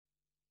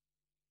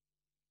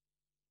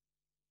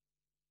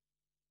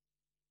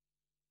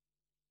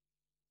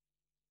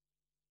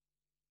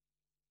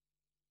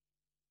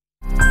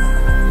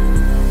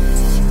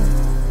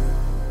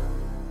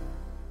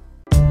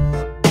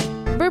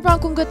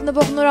Շրջապատում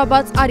գտնվող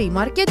նորաբաց Արի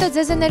մարկետը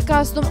ձեզ է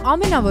ներկայացնում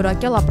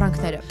ամենավորակյալ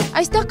ապրանքները։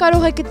 Այստեղ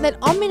կարող եք գտնել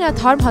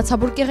ամենաթարմ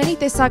հացաբուրկեղենի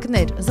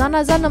տեսակներ,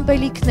 զանազան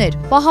ըմպելիքներ,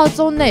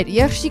 պահածոներ,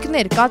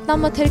 երշիկներ,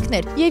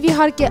 կատնամթերքներ եւ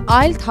իհարկե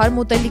այլ թարմ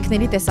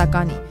ուտելիքների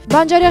տեսականի։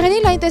 Բանջարեղենի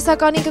լայն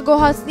տեսականի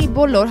կգոհացնի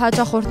բոլոր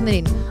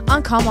հաճախորդներին,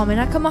 անգամ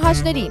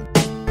ամենակմահաճներին։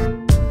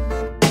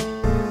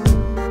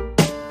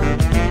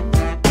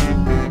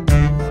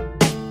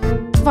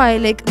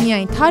 Վայելեք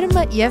միայն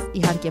թարմը եւ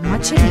իհարկե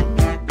մատչելի։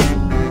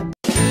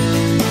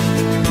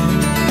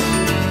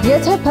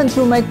 Եթե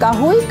փնտրում եք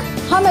կահույք,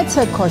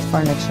 համեցեք Court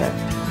Furniture։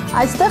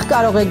 Այստեղ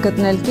կարող եք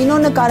գտնել կինո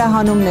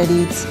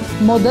նկարահանումներից,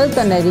 մոդել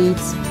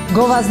տներից,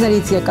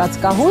 գովազներից եկած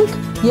կահույք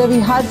եւ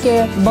իհարկե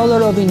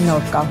բոլորովին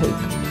նոր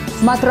կահույք։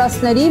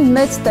 Մատրասների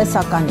մեծ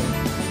տեսականի։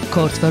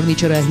 Court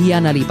Furniture-ը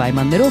հիանալի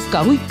պայմաններով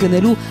կահույք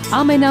գնելու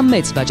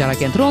ամենամեծ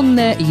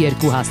վաճառակենտրոնն է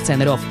 2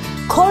 հասցեներով։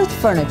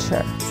 Court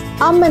Furniture,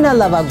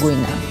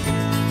 ամենալավագույնը։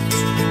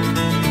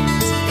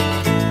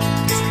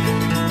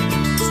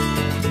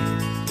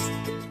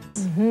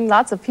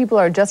 Lots of people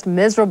are just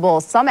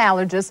miserable. Some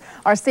allergists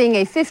are seeing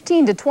a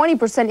 15 to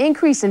 20%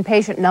 increase in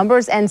patient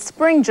numbers, and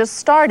spring just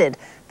started.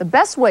 The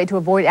best way to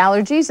avoid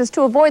allergies is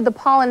to avoid the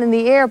pollen in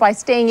the air by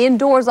staying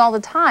indoors all the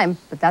time,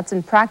 but that's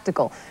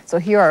impractical. So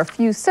here are a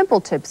few simple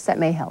tips that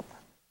may help.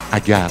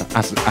 اگر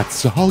از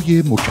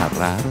عطسه‌های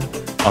مکرر،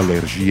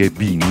 آلرژی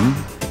بینی،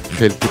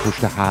 خلط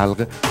پشت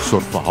حلق،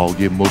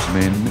 سرفه‌های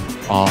مزمن،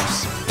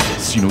 آسم،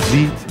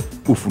 سینوزیت،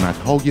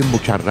 عفونت‌های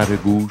مکرر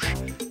گوش،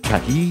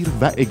 کهیر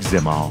و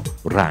اگزما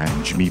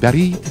رنج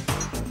میبرید؟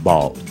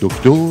 با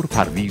دکتر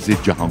پرویز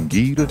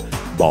جهانگیر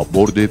با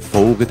برد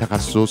فوق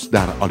تخصص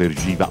در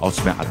آلرژی و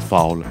آسم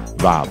اطفال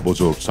و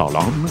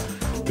بزرگسالان،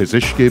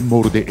 پزشک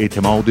مورد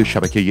اعتماد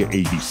شبکه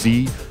ABC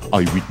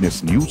آی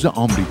ویتنس نیوز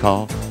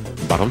آمریکا،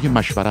 برای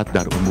مشورت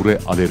در امور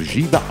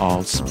آلرژی و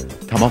آسم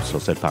تماس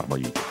حاصل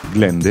فرمایید.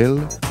 گلندل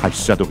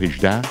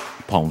 818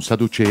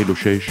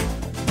 546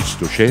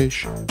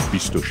 26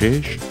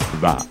 26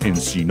 و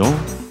انسینو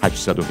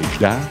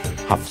 818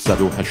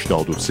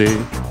 783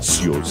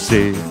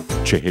 33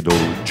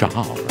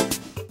 44.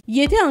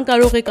 Եթե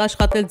անկարող եք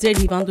աշխատել ձեր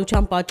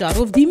հիվանդության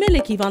պատճառով, դիմել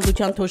եք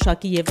հիվանդության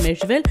թոշակի եւ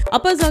մերժվել,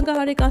 ապա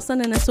զանգահարեք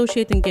Aslan &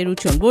 Associate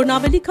ընկերություն, որն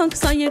ավելի քան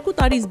 22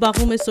 տարի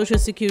զբաղվում է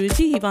Social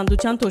Security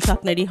հիվանդության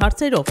թոշակների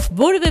հարցերով։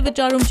 Որևէ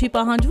վճարում չի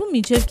պահանջվում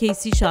մինչեւ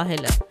кейսի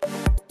շահելը։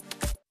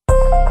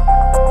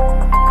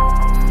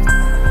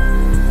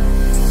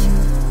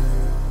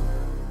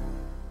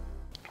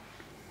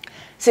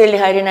 Սիրելի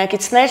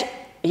հայրենակիցներ,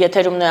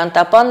 եթերում Նոյյան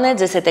Տապանն է,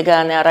 ձեզ հետ է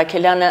Գայանե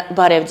Առաքելյանը,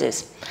 բարև ձեզ։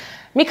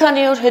 Մի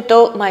քանի օր հետո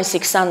մայիսի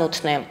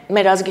 28-ն է,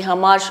 մեր ազգի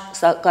համար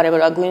սա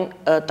կարևորագույն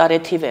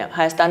տարեթիվ է,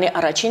 Հայաստանի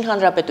Առաջին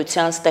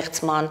Հանրապետության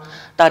ստեղծման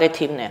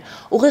տարեթիվն է։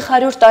 Ուղիղ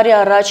 100 տարի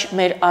առաջ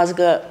մեր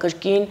ազգը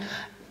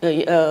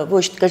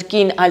ոչ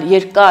կրկին, այլ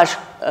երկար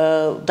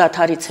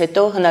դադարից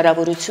հետո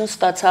հնարավորություն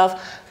ստացավ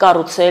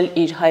կառուցել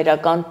իր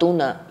հայրական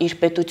տունը, իր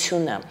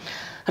պետությունը։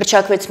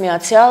 Հռչակվեց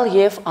միացյալ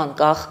և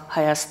անկախ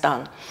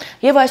Հայաստան։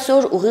 Եվ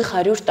այսօր ուղիղ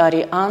 100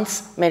 տարի անց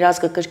մեր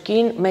ազգը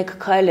կրկին մեկ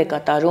քայլ է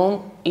կատարում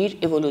իր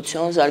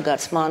էվոլյուցիոն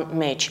զարգացման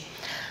մեջ։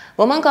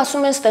 Ոմանք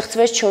ասում են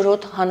ստեղծվեց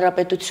 4-րդ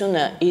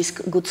հանրապետությունը, իսկ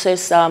գուցե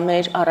սա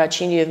մեր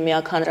առաջին և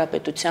միակ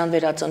հանրապետության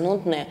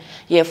վերածնունդն է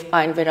և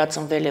այն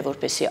վերածնվել է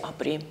որպեսզի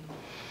ապրի։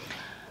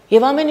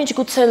 Եվ ամեն ինչ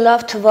գուցե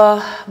լավ թվա,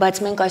 բայց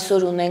մենք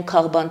այսօր ունենք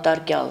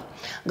Քաղբանտարկյալ։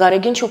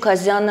 Գարեգին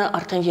Չուքազյանը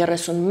արդեն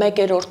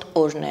 31-րդ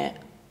օրն է,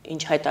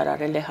 ինչ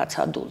հայտարարել է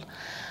հացադուլ։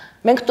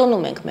 Մենք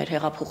տոնում ենք մեր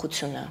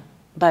հեղափոխությունը,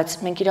 բայց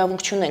մենք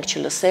իրավունք չունենք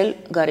չլսել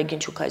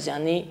Գարեգին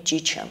Չուքազյանի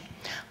ճիչը։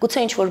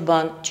 Գուցե ինչ-որ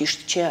բան ճիշտ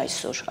չէ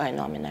այսօր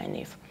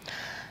այնուամենայնիվ։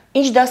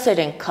 Ինչ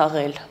դասեր ենք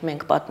քաղել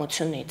մենք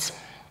պատմությունից,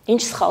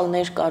 ինչ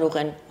սխալներ կարող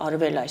են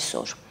արվել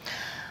այսօր։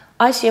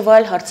 Այս և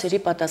այլ հարցերի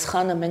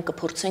պատասխանը մենք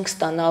կփորձենք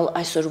ստանալ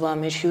այսօրվա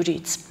մեր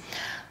հյուրից։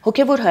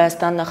 Հոգեւոր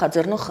Հայաստան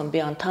նախաձեռնող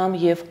խմբի անդամ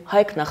և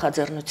Հայք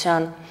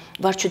նախաձեռնության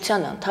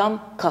վարչության անդամ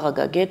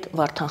քաղաքագետ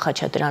Վարդան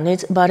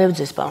Խաչատրյանից, բարև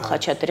ձեզ պարոն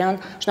Խաչատրյան,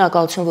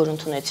 շնորհակալություն, որ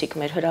ընդունեցիք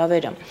մեր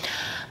հրավերը։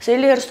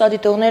 Սիրելի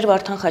հեռուստադիտողներ,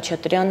 Վարդան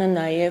Խաչատրյանը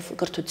նաև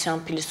կրթությամբ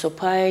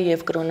փիլիսոփա է և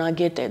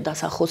կրոնագետ է,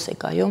 դասախոս է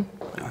կայում։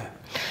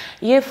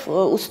 Եվ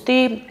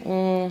ուստի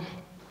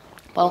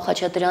պարոն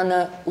Խաչատրյանը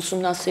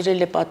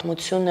ուսումնասիրել է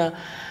պատմությունը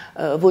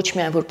ոչ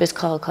միայն որպես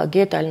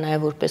քաղաքագետ, այլ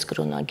նաև որպես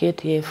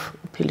կրոնագետ և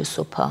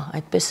փիլիսոփա,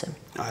 այդպես է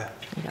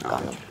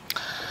իրականում։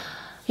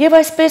 Եվ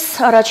այսպես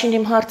առաջին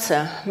իմ հարցը,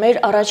 մեր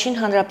առաջին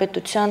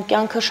հանրապետության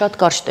կյանքը շատ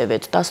կարճ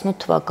տևեց, 18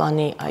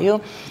 թվականի, այո,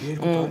 2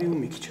 տարի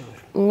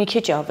ու մի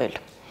քիչ ավել։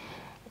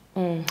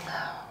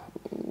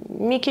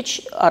 Մի քիչ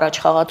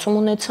առաջ խաղացում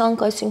ունեցանք,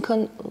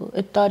 այսինքն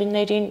այդ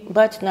տարիներին,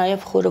 բայց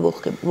նաև խորը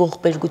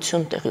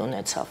ողբերգություն տեղի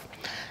ունեցավ։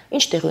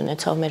 Ինչ տեղի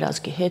ունեցավ մեր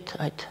ազգի հետ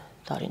այդ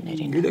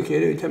տարիներին։ Գիտեք,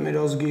 երևի թե մեր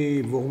ազգի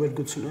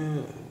ողբերգությունը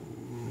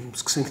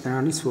սկսենք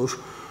նրանից, որ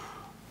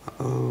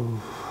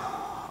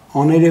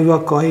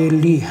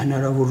աներևակայելի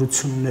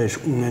հնարավորություններ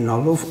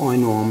ունենալով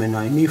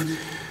այնուամենայնիվ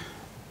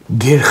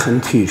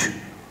գերխնդիր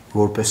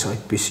որպես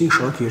այդպիսի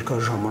շատ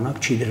երկար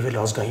ժամանակ չի դրվել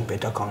ազգային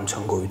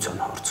պետականության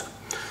գոյության հարցը։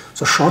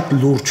 Սա շատ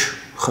լուրջ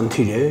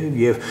խնդիր է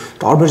եւ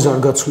տարբեր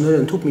զարգացումներ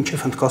ընդհանուր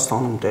մինչեւ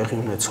Հնդկաստանում տեղի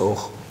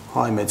ունեցող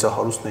հայ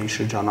մեծահարուստների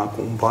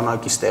շրջանակում,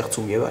 բանակի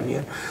ստեղծում եւ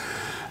այլն։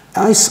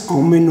 Այս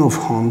ամենով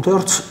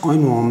հանդերձ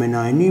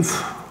այնուամենայնիվ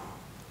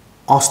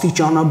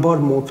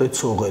աստիճանաբար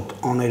մոտեցող այդ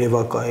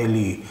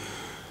աներևակայելի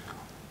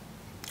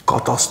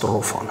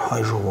կատաստրոֆան հայ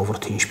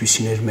ժողովրդի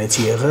ինչպիսին էր մեծ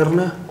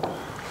եղերնը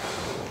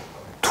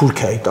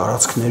Թուրքիայի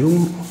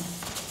տարածքներում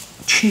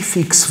չի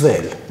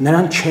ֆիքսվել,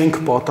 նրան չենք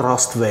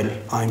պատրաստվել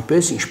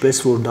այնպես,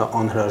 ինչպես որ դա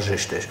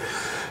անհրաժեշտ էր։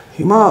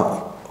 Հիմա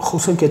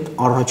խոսենք այդ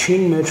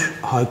առաջին մեր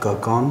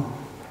հայկական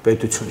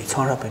պետությունից,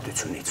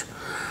 հանրապետությունից։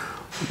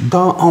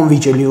 Դա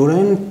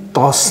անվիճելիորեն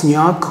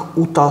տասնյակ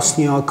ու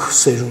տասնյակ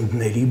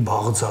սերունդների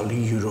բաղձալի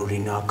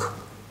յուրօրինակ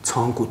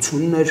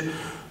ցանկությունն էր։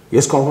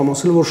 Ես կարող եմ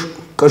ասել, որ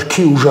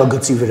կրքի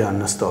ուժագծի վրա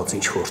նստած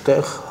ինչ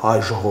որտեղ հայ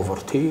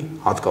ժողովրդի,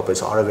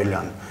 հատկապես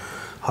արևելյան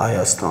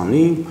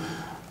Հայաստանի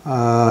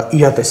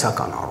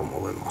իրատեսական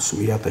առումով եմ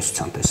ասում,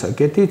 իրատեսության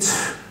տեսակետից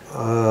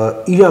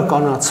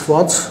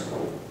իրականացված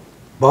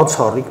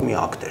բացառիկ մի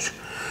ակտ էր։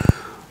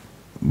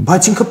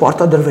 Բայց ինքը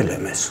պարտադրվել է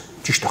մեզ,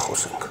 ճիշտ է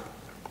խոսենք։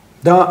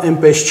 Դա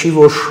այնպես չի,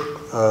 որ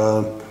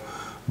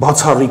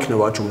բացառիկ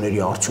նվաճումների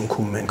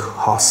արդյունքում մենք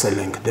հասել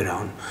ենք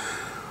դրան։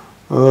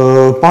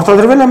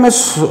 Պարտադրվել է մեզ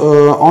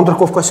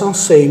Անդրկովկասյան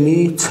Սեյմի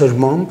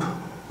ցրմամբ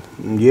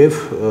եւ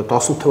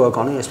 18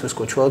 թվականի այսպես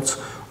կոչված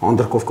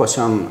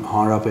Անդրկովկասյան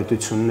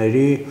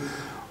հանրապետությունների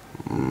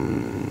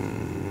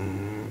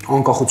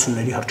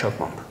անկախությունների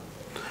հռչակմամբ։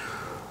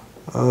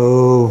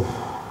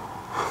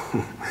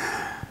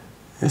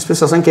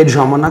 Այսպես ասենք, այդ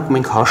ժամանակ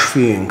մենք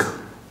հաշվի ենք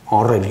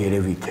առել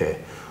երևի թե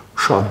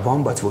շատ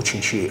բան, բայց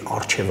ոչինչի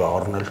առջևը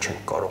առնել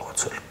չենք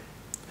կարողացել։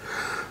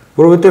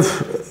 Որովհետև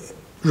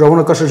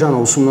ժամանակաշրջանը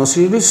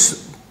ուսումնասիրելիս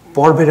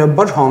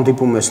պարբերաբար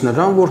հանդիպում ես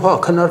նրան, որ հա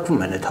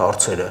քննարկվում են այդ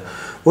հարցերը,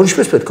 որ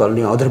ինչպես պետք է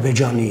լինի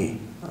Ադրբեջանի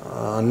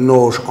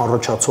նոր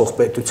առաջացող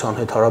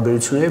պետության հետ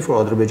հարաբերությունները, որ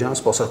Ադրբեջանը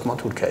սպասարկում է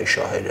Թուրքիայի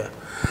շահերը։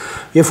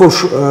 Երբ որ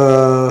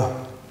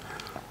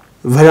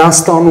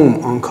Վրաստանում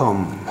անգամ,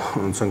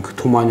 ասենք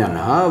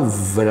Թումանյանը, հա,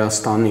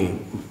 Վրաստանի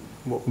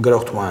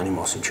գրող Թումանյանի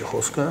մասին չի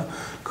խոսքը,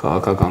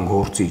 քաղաքական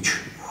գործիչ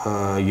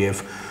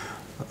եւ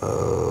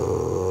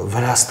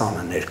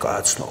Վրաստանը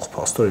ներկայացնող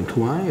Պաստորին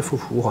Թումանյանը, երբ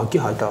որ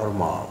ուղղակի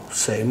հայտարարում է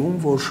Սեյմում,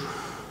 որ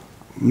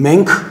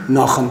մենք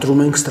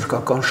նախընտրում ենք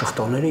ստրկական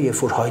շղթաները,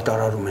 երբ որ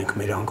հայտարարում ենք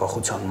մեր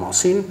անկախության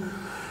մասին,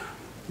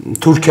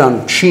 Թուրքիան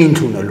չի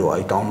ընդունելու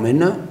այդ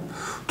ամենը,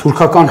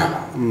 թուրքական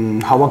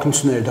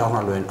հավակնությունները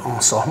դառնալու են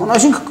անսահման,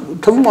 այսինքն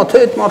թվում է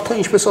թե այդ մարդը,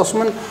 ինչպես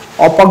ասում են,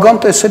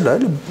 ապագան տեսել է,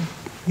 էլի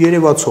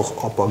երևացող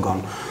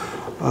ապագան։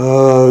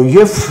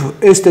 Եվ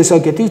այս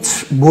տեսակետից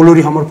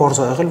բոլորի համար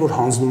պարզ է եղել, որ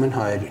հանձնում են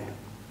հայերին։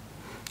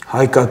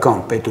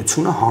 Հայկական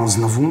պետությունը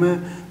հանձնվում է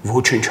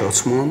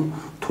ոչնչացման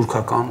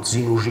թուրքական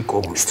զինուժի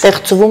կողմից։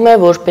 Ստեղծվում է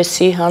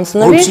որպեսի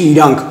հանձնվի։ Որպեսի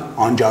իրանք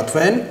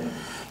անջատվեն,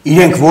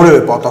 իրենք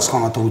որևէ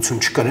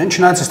պատասխանատվություն չկրեն,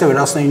 չնայած այստեղ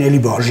վրացիներին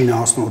էլի բաժին է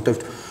հասնում,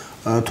 որտեղ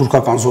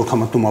թուրքական զորքը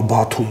մտնում է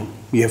Բաթում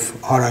եւ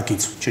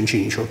հարակից չնչի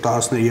ինչ որ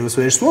տարածքներ եւս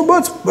վերցնում,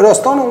 բայց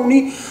Վրաստանը ունի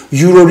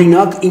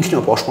յուրօրինակ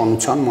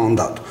ինքնապաշտպանության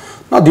մանդատ։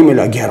 Նա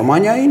դիմել է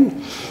Գերմանիային,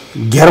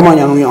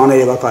 Գերմանիան ունի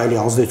աներևակայելի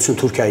ազդեցություն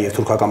Թուրքիայի եւ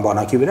թուրքական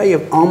բանակի վրա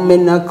եւ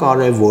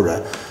ամենակարևորը,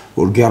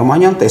 որ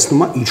Գերմանիան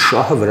տեսնում է իր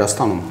շահը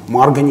Վրաստանում,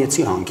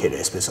 մարգնեցի հանքերը,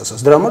 այսպես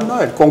ասած։ Դրա համար նա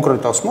էլ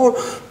կոնկրետ ասում է,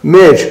 որ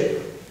մեր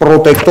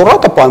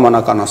պրոտեկտորատը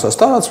պայմանական ասած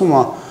տարածվում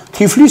է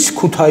Թիֆլիս,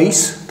 Քութայիս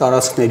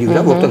տարածքների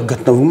վրա, որտեղ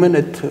գտնվում են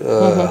այդ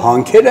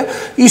հանքերը,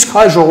 իսկ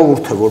հայ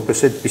ժողովուրդը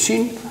որպես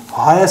այդպեսին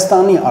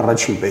Հայաստանի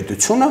առաջին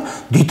պետությունը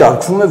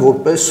դիտարկվում է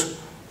որպես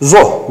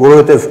զոհ,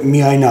 որովհետև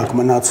միայնակ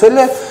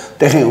մնացել է,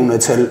 տեղի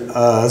ունեցել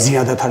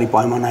զինադադարի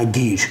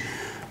պայմանագիր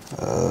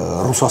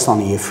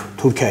Ռուսաստանի եւ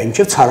Թուրքիայի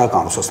միջեւ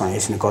ցարական Ռուսաստանի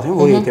ես նկատեմ,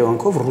 որի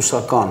հետևանքով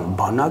ռուսական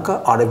բանակը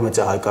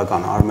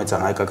արևմտահայկական,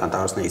 հայկական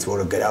տարածքներից,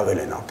 որը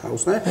գրավել են արդեն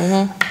ռուսները,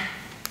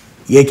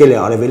 եկել է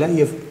արևելյան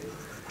եւ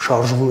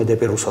շարժվում է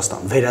դեպի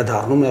Ռուսաստան,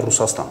 վերադառնում է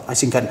Ռուսաստան,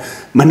 այսինքն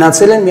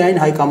մնացել են միայն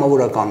հայ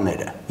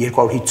կամավորականները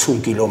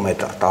 250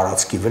 կիլոմետր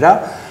տարածքի վրա,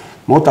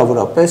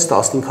 մոտավորապես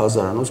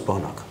 15000-անոց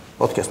բանակ։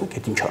 Պատկերացնեք,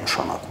 այդ ինչ է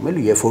նշանակում,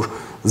 էլի, երբ որ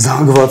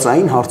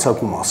զանգվածային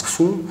հարձակում է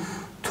սկսում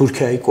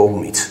Թուրքիայի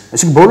կողմից։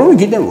 Այսինքն բոլորը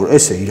գիտեն, որ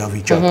այս է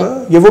իրավիճակը,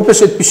 եւ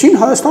որպես այդպեսին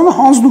Հայաստանը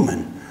հանձնում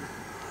են։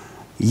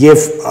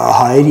 Եվ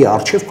հայերի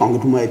արժեվ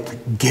կանգնում է այդ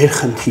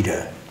գերխնդիրը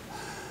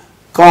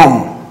կամ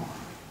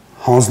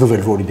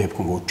հանձնվել, որի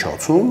դեպքում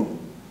ոչնչացում,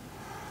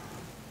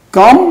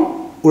 կամ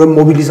ուրեմն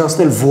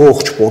մոբիլիզացնել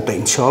ողջ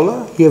պոտենցիալը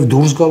եւ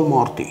դուրս գալ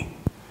մարտի։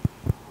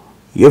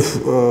 Եվ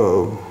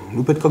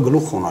դու պետք է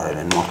գլուխ խոնարհել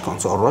են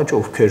մարդկանց առաջ,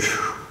 ովքեր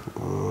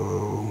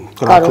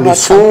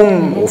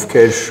կրակլիսում,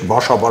 ովքեր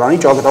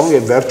բաշաբարանի ճակատամարտ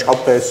եւ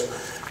վերջապես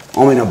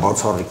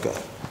ամենաբացառիկը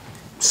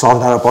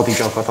Սարդարապատի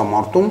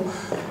ճակատամարտում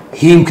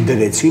հիմք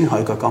դրեցին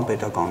հայկական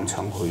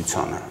պետականության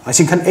գոյությանը։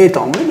 Այսինքն այդ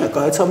ամենը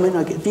կայացավ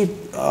մենակ,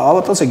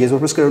 հավատացեք, ես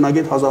որպես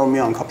կրոնագետ 1000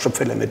 մի անգամ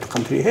շփվել եմ այդ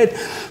խնդրի հետ,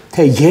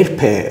 թե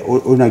երբ է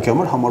օրինակի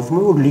համար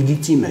համարվում է, որ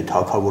լեգիտիմ է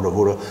թագավորը,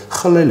 որը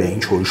խլել է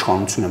ինչ-որ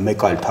իշխանությունը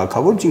մեկ այլ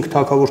թագավորից, ինքը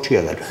թագավոր չի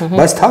եղել,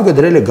 բայց թագը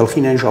դրել է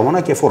գլխին այն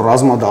ժամանակ, երբ որ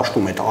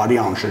ռազմադաշտում է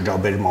արյան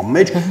շրջաբերման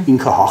մեջ,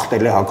 ինքը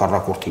հաղթել է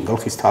հակառակորդին,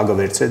 գլխից թագը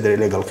վերցրել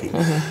դրել է գլխին։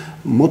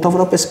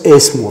 Մոտավորապես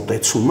այս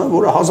մոտեցումը,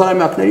 որը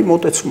հազարամյակների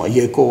մոտեցում է,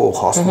 եկող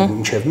հասնում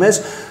մինչև մեզ,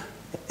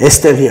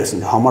 այստեղ ես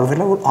համարվել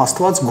է, որ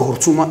Աստված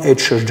գործում է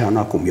այդ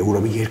շրջանակում եւ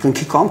ուրեմն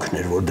երկնքի կամքն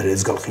էր, որ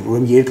դրեց գլխին,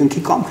 ուրեմն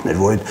երկնքի կամքն էր,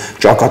 որ այդ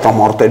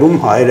ճակատամարտերում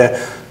հայերը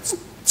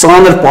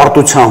ծանր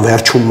պարտության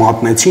վերջում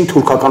մատնեցին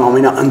թուրքական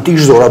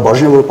ամենաընտիժ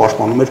զորաբաժինը, որը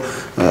պաշտպանում էր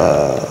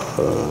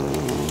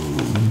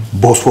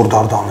Բոսֆոր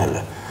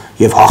դարդանելը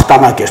եւ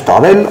հաղթանակ էր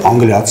տարել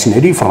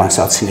անգլիացիների,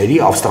 ֆրանսիացիների,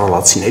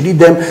 ավստրալացիների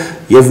դեմ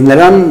եւ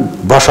նրան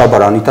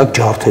բաշաբարանի տակ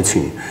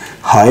ջարդեցին։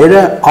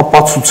 Հայերը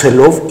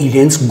ապացուցելով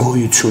իրենց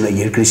գոյությունը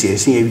երկրի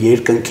երեսին եւ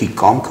երկնքի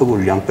կամքը,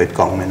 որ իրանք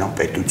պետք է ունենան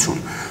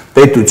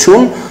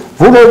պետություն,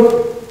 որը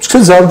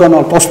սկսեց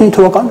զարգանալ 19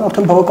 թվականին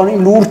արդեն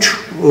բավականին լուրջ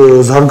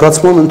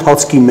զարգացման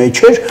ընթացքի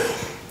մեջ էր,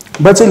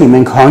 բայց էլի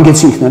մենք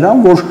հանգեցինք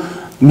նրան, որ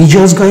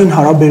միջազգային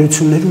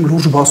հարաբերություններում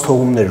լուրջ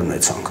բացթողումներ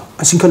ունեցանք։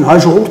 Այսինքն հայ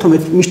ժողովուրդը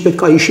միշտ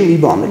պետք է հիշի մի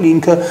բան, էլի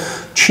ինքը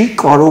չի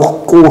կարող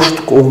կոշտ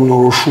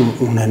կողմնորոշում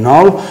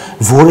ունենալ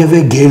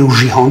որևէ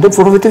գերուժի հանդեպ,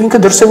 որովհետև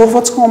ինքը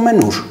դրսևորված է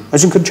ամեն օր։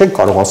 Այսինքն չենք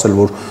կարող ասել,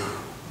 որ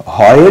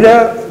հայերը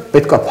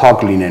պետք է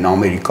փակ լինեն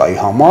Ամերիկայի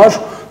համար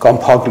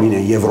կամ փակ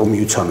լինեն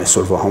Եվրոմիության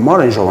այսօրվա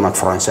համար, այն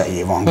ժամանակ Ֆրանսիայի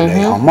եւ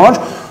Անգլիայի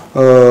համար,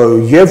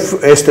 եւ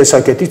այս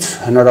տեսակետից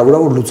հնարավոր է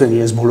որ լուծեն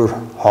իրենց բոլոր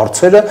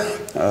հարցերը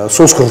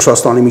սոսկ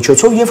Ռուսաստանի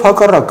միջոցով եւ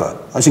հակառակը,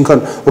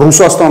 այսինքն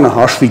Ռուսաստանը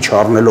հաշվի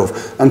չառնելով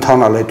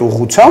ընթանալ այդ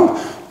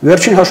ուղղությամբ,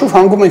 վերջին հաշվով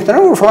հանգում ենք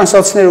նրան, որ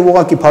ֆրանսիացիները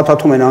ուղղակի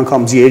փաթաթում են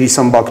անգամ ձիերի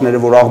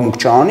սմբակները, որ աղմուկ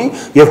չանի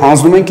եւ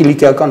հանձնում են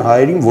կիլիկիական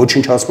հայերին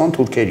ոչնչացման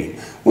թուրքերին։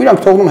 Ու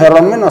իրանք թողնում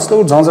հեռանում են,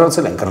 ասելով որ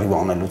ձանձրացել են կռիվ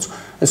անելուց։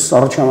 Այս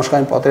առաջին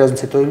համաշխարհային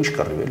պատերազմից հետո ինչ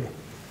կռիվ էլի։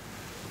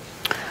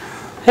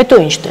 Հետո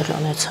ինչ տեղի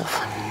ունեցավ։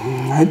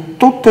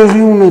 Հետո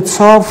տեղի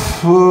ունեցավ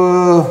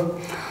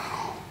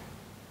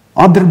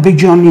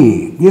Ադրբեջանի,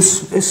 ես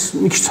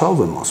մի քիչ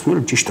ցավ եմ ասում,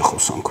 էլ ճիշտ է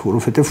խոսանք,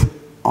 որովհետև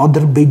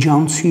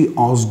ադրբեջանցի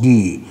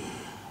ազգի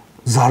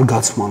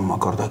զարգացման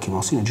մակարդակի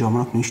մասին այդ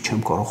ժամանակ նույնիսկ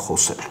չեմ կարող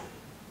խոսել։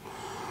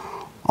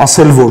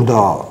 Ասել, որ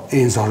դա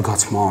այն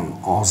զարգացման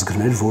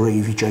ազգն էր, որը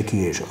ի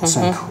վիճակի էր,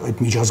 ասենք,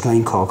 այդ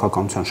միջազգային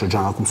քաղաքականության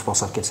շրջանակում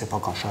սպասարկել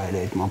սեփական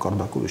շահերը այդ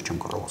մակարդակով ես չեմ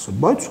կարող ասել,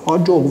 բայց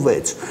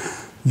հաջողվեց։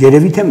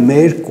 Երևի թե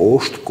մեր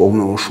կոշտ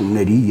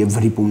կողմնորոշումների եւ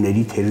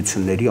վրիպումների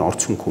թերությունների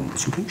արդյունքում,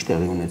 այսինքն ինչ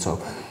տեղի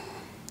ունեցավ։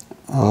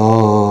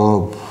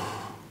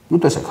 Ну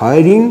տեսեք,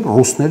 հայերին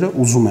ռուսները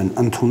ուզում են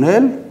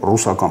ընդունել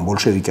ռուսական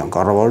բոլշևիկյան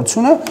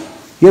կառավարությունը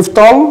եւ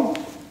տալ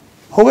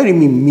հողերի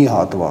մի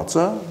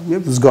հատվածը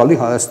եւ զգալի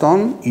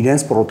Հայաստան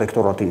իրենց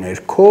պրոտեկտորատի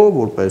ներքո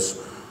որպես,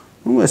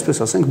 ну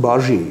այսպես ասենք,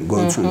 բաժին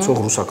գոյություն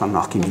ունեցող ռուսական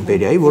նախկին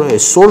իմպերիայի, որը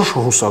այսօր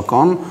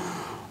ռուսական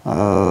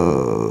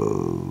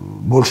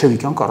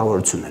բոլշևիկյան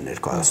կառավարությունն է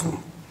ներկայացնում։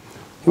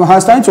 Հիմա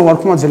Հայաստանից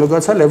ուղարկվում է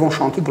դելեգացիա Լևոն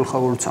Շանթի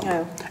գլխավորությամբ։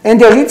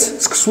 Այնտեղից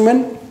սկսում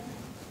են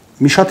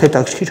մի շատ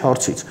հետաքրքիր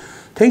հարցից,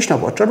 թե ինչն է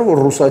պատճառը,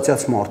 որ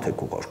ռուսացիաց մարդ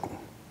եք ուղարկում։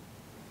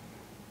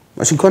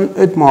 Այսինքն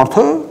այդ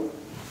մարդը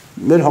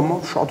մեր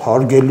համար շատ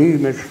հարգելի,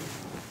 մեր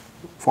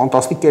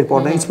ֆանտաստիկ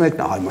կերպարներից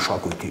մեկն է հայ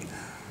մշակույթի։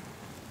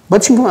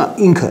 Բայց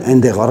ինքը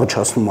այնտեղ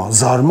առաջացնում է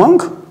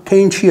զարմանք, թե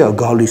ինչի է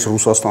գալիս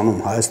Ռուսաստանում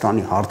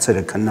Հայաստանի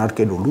հարցերը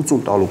քննարկելու,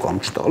 լուծում տալու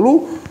կամ չտալու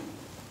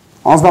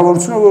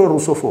անձնավորությունը, որը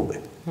ռուսոֆոբ է։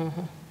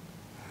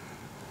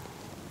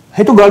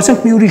 Հետո գալիս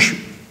ենք մի ուրիշ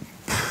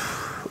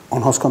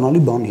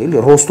անհասկանալի բանի,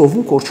 էլի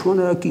Ռոստովում կորչվում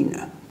նրա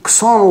կինը։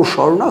 20 օր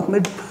շարունակ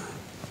մեր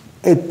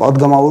այդ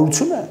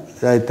падգամավորությունը,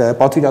 այդ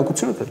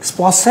պատվիրակությունը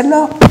սպասել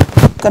է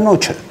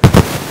կնոջը։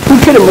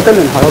 Թուրքերը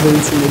մտել են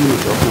հարաբերությունների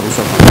մեջ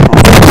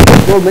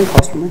ռուսական, որ մենք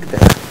հասնում ենք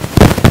տեղ։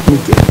 Մի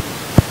կերպ։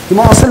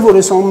 Հիմա ասել, որ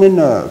այս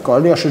ամենը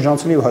կարելի է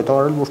շրջանցել եւ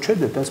հայտարարել, որ չէ,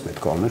 դե այդպես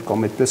պետք է աներ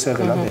կամ այդպես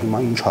եղել է,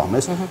 հիմա ինչ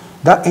անես,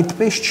 դա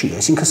այդպես չի,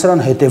 այսինքն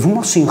սրան հետևում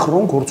է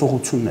սինխրոն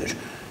գործողություններ։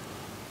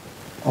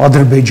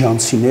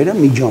 Ադրբեջանցիները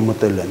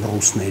միջամտել են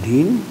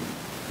ռուսներին,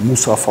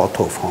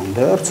 մուսաֆաթով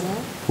հանդերձ,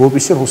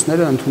 որպեսզի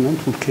ռուսները ընդունեն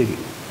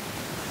թուրքերին։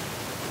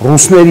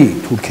 Ռուսների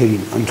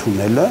թուրքերին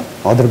ընդունելը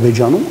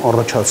Ադրբեջանում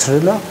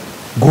առաջացրել է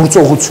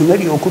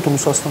գործողություններ օգուտ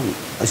Ռուսաստանի։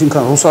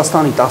 Այսինքն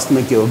Ռուսաստանի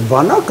 11-րդ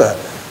բանակը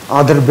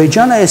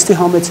Ադրբեջանը էստի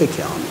համեցեք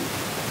է անում։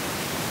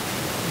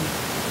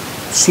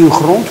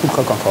 Սինխրոն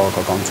թուրքական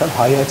քաղաքականության,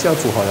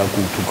 հայացյաց ու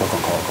հայակու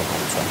թուրքական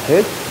քաղաքականության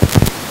հետ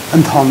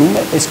ընթանում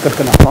է այս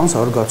կրկնական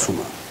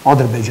զարգացումը։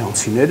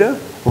 Ադրբեջանցիները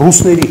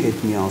ռուսների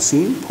հետ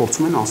միասին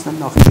փորձում են անցնել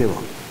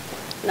Նախիջևան։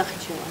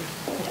 Նախիջևան։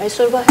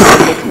 Այսօրվա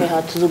հետ մի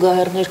հատ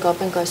զուգահեռներ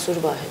կապենք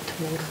այսօրվա հետ։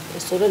 Մենք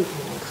այսօր էլ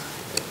ունենք։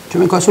 Չէ,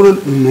 մենք այսօր էլ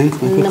ունենք,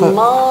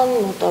 նման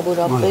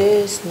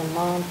մոտավորապես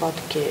նման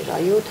պատկեր,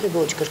 այո թե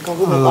ոչ,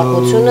 կրկնվում է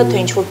պատմությունը,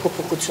 թե ինչ որ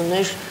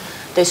փոփոխություններ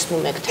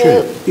տեսնում եք, թե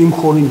իմ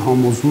խորին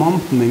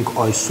համոզմամբ մենք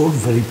այսօր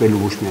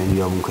վրիպելու ոչ միայն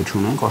իրավունքը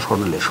չունենք,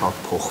 աշխարհն էլ է շատ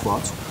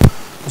փոխված։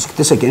 Իսկ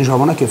տեսեք, այն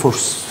ժամանակ, երբ որ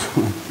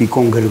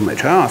Պիկոն գրում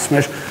էր, հա, ասում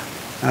էր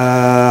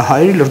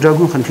հայերի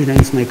լրջագույն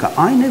խնդիրներից մեկը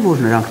այն է, որ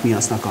նրանք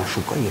միասնական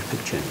շուկա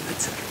երբեք չեն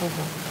ունեցել։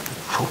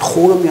 Շատ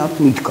խորը մի հատ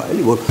միտք կա,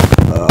 էլի, որ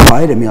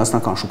հայերը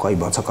միասնական շուկայի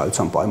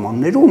բացակայության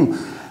պայմաններում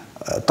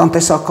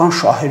տնտեսական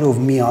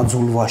շահերով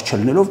միաձուլված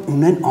չլինելով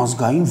ունեն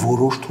ազգային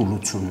որոշ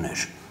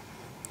թուլություններ։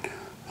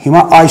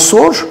 Հիմա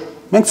այսօր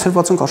մենք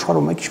ցրված ենք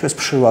աշխարհում մեկ ինչպես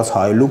փշրված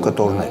հայելու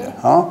կտորները,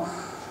 հա,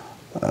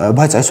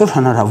 բայց այսօր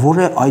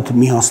հնարավոր է այդ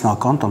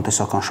միասնական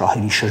տնտեսական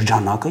շահերի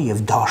շրջանակը եւ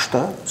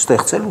դաշտը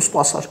ստեղծել ու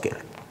սպասարկել։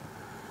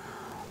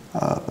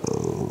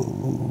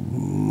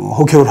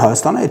 Հոգեւոր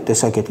Հայաստանը այդ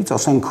տեսակետից,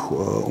 ասենք,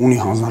 ունի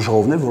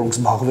հանձնաժողովներ, որոնք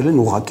զբաղվել են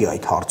ուղղակի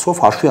այդ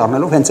հարցով, հաշվի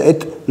առնելով հենց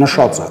այդ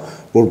նշածը,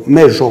 որ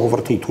մեր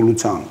ժողովրդի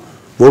թուլության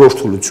որոշ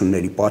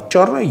թուլությունների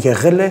պատճառը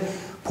եղել է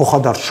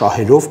փոխադարձ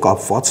շահերով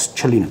կապված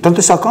չլինի։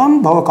 Տնտեսական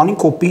բավականին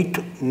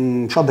կոպիտ,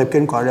 շատ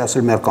դեպքերում կարելի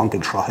ասել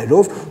մերկանտիլ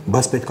շահերով,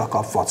 բայց պետք է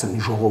կապված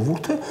լինի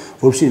ժողովուրդը,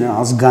 որովհետեւ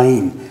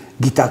ազգային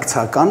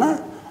գիտակցականը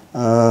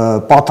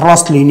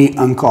պատրաստ լինի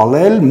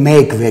ընկալել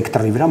մեկ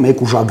վեկտորի վրա, մեկ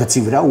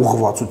ուժագծի վրա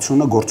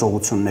ուղղվածությունը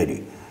գործողությունների։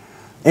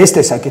 Այս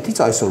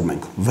տեսակետից այսօր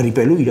մենք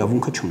վրիպելու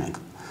իրավունքը չունենք։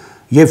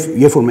 Եվ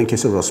երբ որ մենք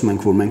այսօր ասում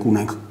ենք, որ մենք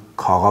ունենք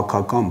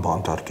քաղաքական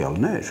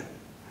բանտարկյալներ,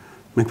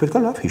 մենք պետք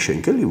է լավ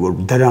հիշենք, էլի, որ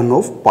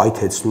դրանով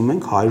պայթեցնում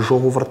ենք հայ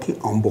ժողովրդի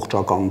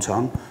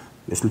ամբողջականության,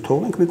 ես ու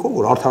թողնենք մի կողմ,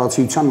 որ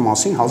արդարացիության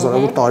մասին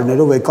հազարավոր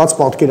տարիներով եկած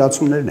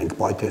պատկերացումներն ենք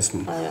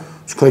պայթեցնում։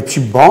 Իսկ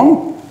այդի բան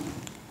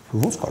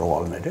ոնց կարող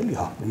ալներ, էլի,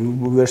 հա,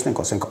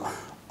 վերցնենք, ասենք,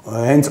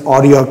 հենց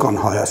արիական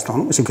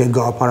Հայաստանում, այսինքն այդ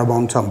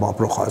գաղափարաբանությամբ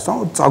ապրող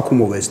Հայաստանը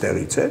ծագումով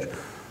էստեղից էր,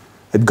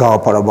 այդ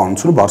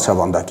գաղափարաբանությունը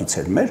բարձրավանդակից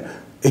էր մեր,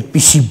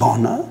 այդպիսի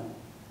բանը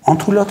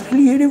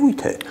անթույլատրելի երևույթ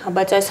է։ Հա,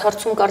 բայց այս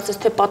հարցում կարծես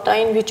թե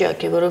պատային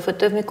վիճակ է,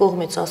 որովհետև մի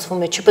կողմից ասվում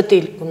է չպետք է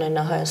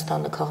ունենա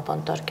Հայաստանը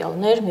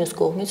քաղբանտարկյալներ, մյուս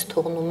կողմից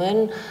թողնում են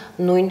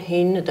նույն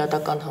հին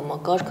դատական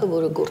համակարգը,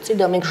 որը գործի,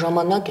 դա մենք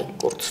ժամանակ ենք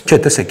կորցնում։ Չէ,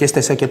 տեսեք, այս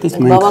տեսակետից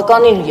մենք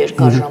բավականին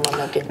երկար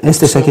ժամանակ ենք։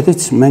 Այս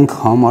տեսակետից մենք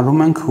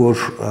համարում ենք,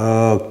 որ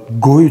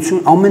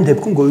գոյություն, ամեն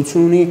դեպքում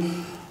գոյություն ունի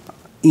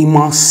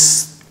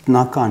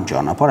իմաստնական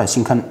ճանապարհ,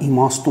 այսինքն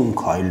իմաստուն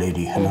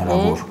քայլերի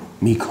հնարավոր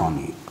մի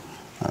քանի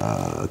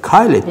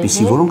քայլ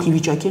այդպիսի, որոնք ի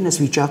վիճակի են այս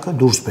վիճակը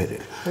դուրս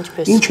բերել։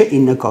 Ինչը ի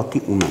նկատի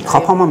ունեն։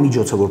 Խափանման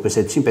միջոցը որպես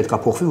այդպեսին պետք է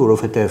փոխվի,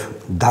 որովհետև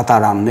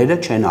դատարանները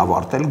չեն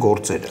ավարտել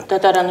գործերը։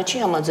 Դատարանը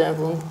չի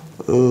համաձայնվում։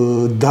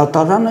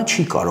 Դատարանը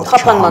չի կարող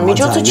խափանման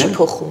միջոցը չի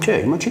փոխում։ Չէ,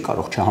 հիմա չի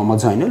կարող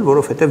չհամաձայնել,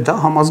 որովհետև դա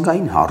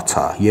համազգային հարց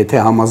է։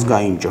 Եթե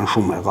համազգային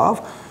ճնշում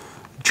եղավ,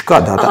 չկա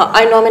դատա։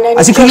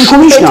 Այսինքն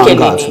ինքն ի՞նչն է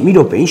անգած։ Մի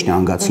րոպե, ի՞նչն է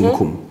անգած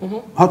ինքում։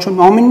 Հա չէ,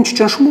 ամեն ինչ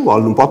ճնշումով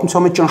ալնում,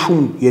 պատմության մեջ ճնշում,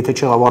 եթե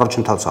չեղավ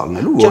առաջընթաց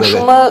ալնելու, որևէ։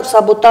 Ճնշումը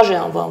սաբոտաժ է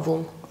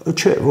անվանվում։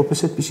 Չէ,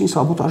 որպես այդպեսին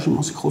սաբոտաժի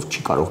մասին խոսք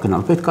չի կարող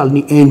գնալ։ Պետք է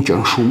լինի այն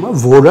ճնշումը,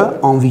 որը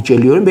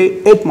անվիճելիորեն,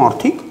 այդ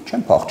մարդիկ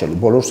չեն փախչելու,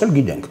 բոլորս էլ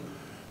գիտենք։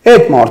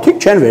 Այդ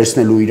մարդիկ չեն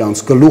վերցնելու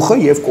իրանց գլուխը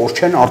եւ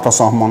կորչեն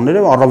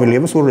արտասահմանները, առավել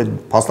եւս որ այդ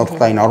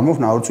փաստաթղթային առումով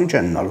հնարավորություն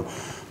չեն ունենալու։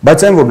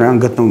 Բայց այն որ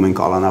նրանք գտնվում են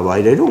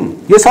կալանավայրերում,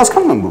 ես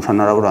հասկանում եմ որ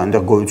հնարավոր է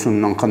այնտեղ գոյություն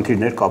ունեն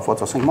խնդիրներ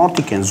կապված, ասենք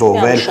մարդիկ են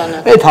զոհվել,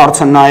 այդ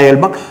հարցը նայել,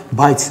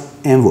 բայց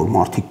այն որ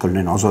մարդիկ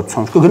կլինեն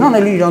ազատության, կգնան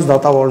էլի իրանց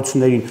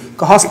դատավարություններին,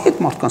 կհասնի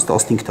այդ մարդկանց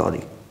 15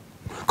 տարի։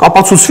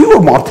 Կապացուցվի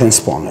որ մարդ են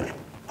սպանել,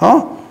 հա?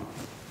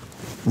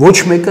 Ոչ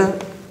մեկը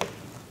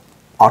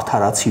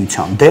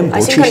արդարացիության դեմ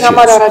ոչինչ չի։ Այսինքն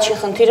համար առաջին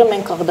խնդիրը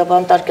մենք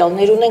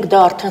քաղաքագետներ ունենք, դա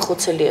արդեն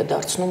խոցելի է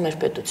դարձնում մեր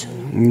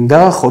պետությունը։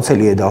 Դա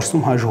խոցելի է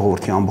դարձնում հայ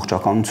ժողովրդի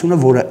ամբողջականությունը,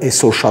 որը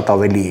այսօր շատ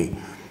ավելի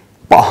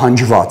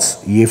պահանջված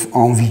եւ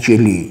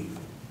անվիճելի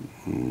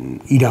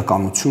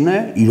իրականություն է,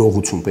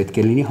 իրողություն պետք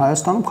է լինի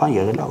Հայաստանում, քան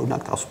եղել է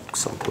օրինակ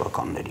 18-20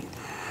 թվականներին,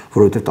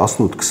 որովհետեւ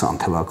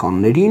 18-20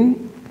 թվականներին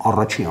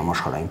առաջին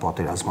համաշխարհային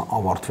պատերազմը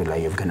ավարտվել է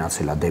եւ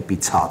գնացել է դեպի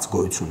ցած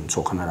գոյություն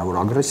ունեցող հնարավոր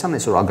ագրեսիան,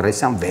 այսօր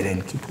ագրեսիան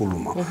վերելքի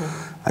թուլում է։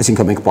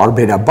 Այսինքն մենք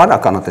բարբերաբար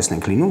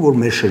ականատեսնենք լինում, որ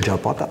մեր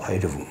շրջապատը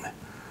այրվում է։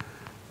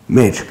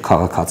 Մեր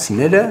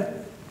քաղաքացիները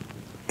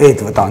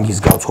այդ վտանգի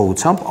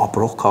զգացողությամբ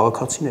ապրող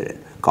քաղաքացիներ են,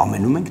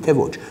 կամենում ենք թե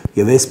ոչ։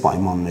 Եվ այս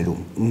պայմաններում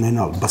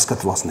ունենալ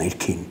բսկտված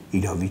ներքին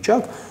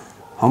իրավիճակ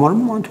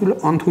համարում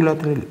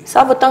անթույլատրելի։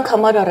 Սա վտանգ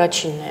համար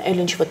առաջինն է, այլ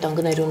ինչ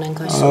վտանգներ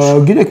ունենք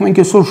այսօր։ Գիտեք, մենք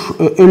այսօր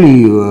էլի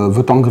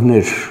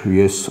վտանգներ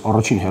ես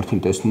առաջին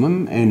հերթին տեսնում եմ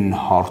այն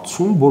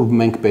հարցում, որ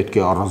մենք պետք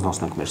է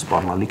առանձնացնենք մեր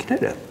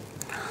սպառնալիքները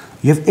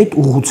եւ այդ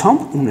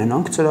ուղղությամբ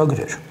ունենանք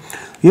ծրագրեր։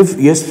 Եվ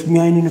ես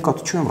միայնի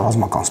նկատի չունեմ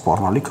ռազմական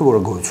սպառնալիքը, որը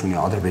գոյություն ունի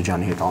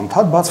Ադրբեջանի հետ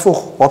անդադ բացվող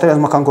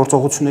պատերազմական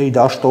գործողությունների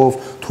դաշտով,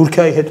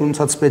 Թուրքիայի հետ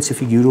ունեցած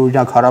սպეციფიկ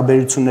յուրօրինակ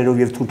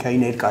հարաբերություններով եւ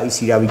Թուրքիայի ներկայիս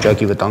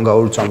իրավիճակի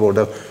վտանգավորությամբ,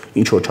 որտեղ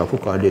ինչ-որ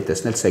չափով կարելի է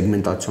տեսնել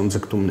սեգմենտացիոն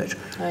ձգտումներ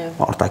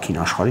արտաքին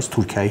աշխարհից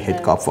Թուրքիայի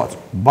հետ կապված։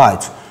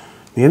 Բայց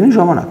միևնույն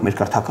ժամանակ մեր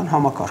կրթական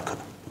համակարգը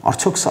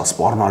արդյոք սա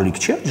սպառնալիք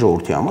չէ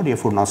ժողովրդի համար,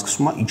 երբ որ նա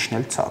սկսում է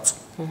իջնել ցած։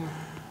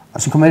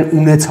 Այսինքն մեր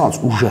ունեցած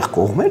ուժեղ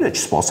կողմերը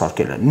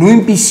չսպասարկելը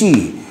նույնպիսի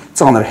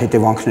ծանր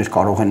հետևանքներ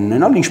կարող են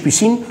ունենալ,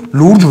 ինչպիսին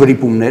լուրջ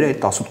վրիպումներ է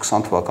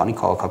 18-20 թվականի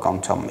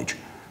քաղաքականության մեջ։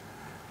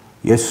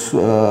 Ես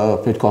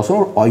պետք է ասեմ,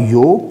 որ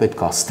այո,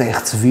 պետք է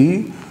ստեղծվի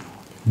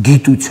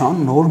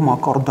գիտության նոր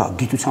մակարդակ,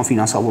 գիտության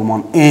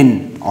ֆինանսավորման այն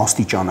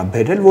աստիճանը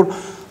բերել, որ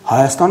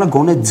Հայաստանը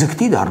գոնե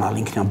ձգտի դառնալ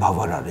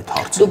ինքնաբավարար այդ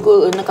հարցը։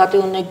 Դուք նկատի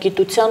ունեք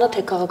գիտությանը,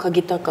 թե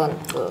քաղաքագիտական։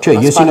 Չէ,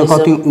 ես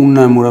նկատի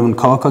ունեմ ուրեմն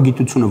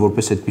քաղաքագիտությունը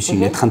որպես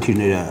այդպեսին այդ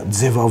խնդիրները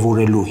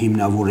ձևավորելու,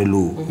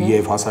 հիմնավորելու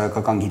եւ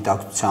հասարակական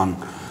գիտակցության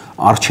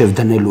արժեվ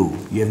դնելու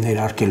եւ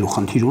ներարկելու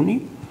խնդիր ունի։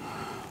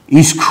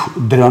 Իսկ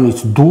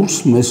դրանից դուրս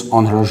մեզ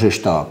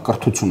անհրաժեշտ է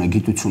կրթությունը,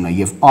 գիտությունը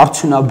եւ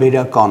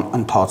արդյունաբերական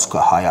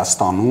ընթացքը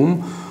Հայաստանում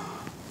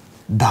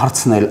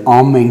դարձնել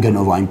ամեն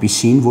գնով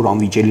այնպիսին, որ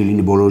անվիճելի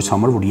լինի բոլորիս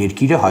համար, որ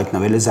երկիրը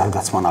հայտնվել է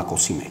զարգացման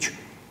ակոսի մեջ։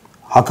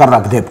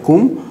 Հակառակ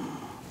դեպքում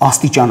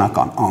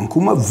աստիճանական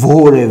անկումը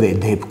որևէ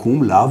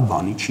դեպքում լավ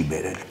բանի չի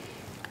բերել։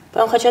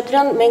 Պարոն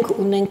Խաչատրյան, մենք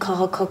ունենք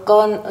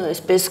քաղաքական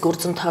այսպես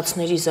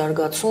գործընթացների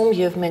զարգացում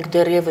եւ մենք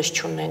դեռևս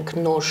չունենք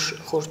նոր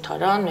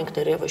խորհրդարան, մենք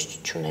դեռևս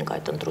չունենք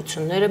այդ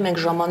ընտրությունները,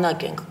 մենք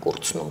ժամանակ ենք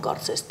կորցնում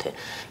կարծես թե։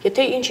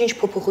 Եթե ինչ-ինչ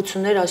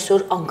փոփոխություններ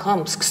այսօր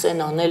անգամ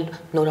սկսեն անել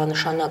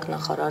նորանշանակ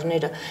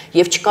նախարարները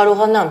եւ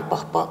չկարողանան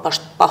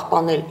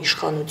պահպանել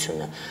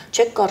իշխանությունը,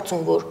 չեք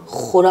կարծում, որ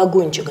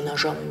խորագույն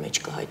ճգնաժամի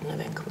մեջ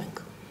կհայտնվենք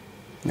մենք։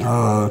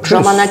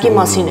 Ժամանակի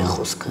մասին է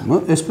խոսքը։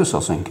 Այսպես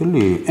ասենք,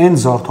 էլի, այն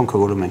զարթոնքը,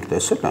 որը մենք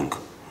տեսել ենք,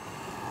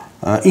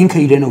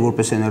 ինքը իրենը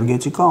որպես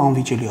էներգետիկա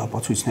անվիճելի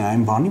ապացույցն է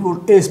այն բանի, որ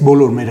այս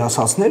բոլոր մեր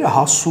ասածները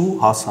հասու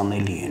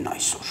հասանելի են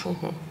այսօր։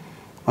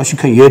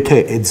 Այսինքն, եթե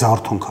այդ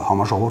զարթոնքը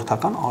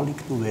համաժողովրդական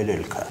ալիքն ու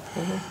վերելքը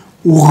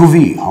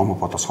ուղղվի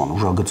համապատասխան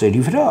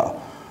ուժագծերի վրա,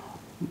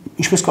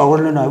 ինչպես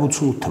կարող է նաև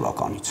 88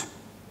 թվականից։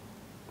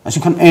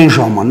 Այսինքն, այն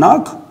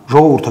ժամանակ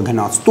ժողովուրդը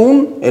գնաց տուն,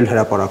 էլ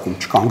հրապարակում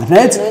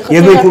չկանգնեց,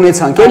 եւ մենք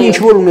ունեցանք էլ ինչ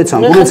որ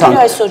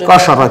ունեցանք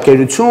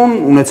կաշառակերություն,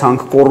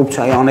 ունեցանք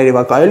կոռուպցիայի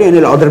աներևակայելի, այն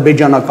էլ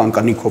ադրբեջանական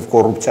կնիքով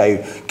կոռուպցիայի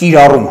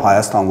կիրառում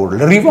Հայաստան, որ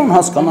լրիվ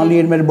անհասկանալի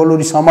էր մեր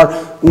բոլորիս համար,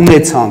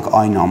 ունեցանք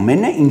այն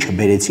ամենը, ինչը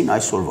բերեցին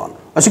այսօրվան։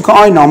 Այսինքն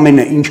այն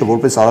ամենը, ինչը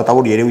որպես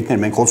արատավոր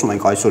երևույթներ մենք խոսում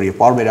ենք այսօր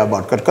եւ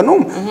պարբերաբար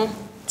կրկնում,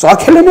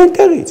 ծագել են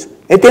այնտեղից։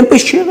 Այդ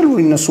այնպես չի եղել,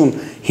 որ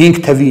 95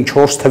 թվին,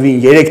 4 թվին,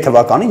 3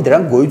 թվականին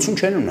դրանք գոյություն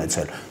չեն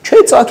ունեցել։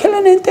 Չէ, ծագել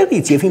են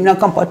այնտեղից եւ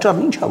հիմնական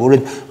պատճառն ի՞նչ է, որ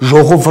այդ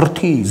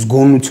ժողովրդի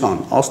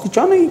զգոնության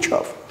աստիճանը ի՞նչ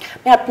է։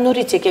 Մի հատ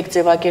նորից եկեք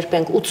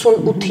ձևակերպենք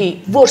 88-ի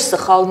որ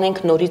սխալն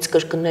ենք նորից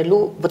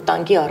կրկնելու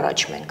վտանգի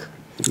առաջ մենք։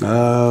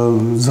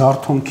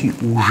 Զարթոնքի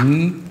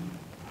ուժի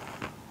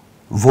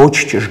ոչ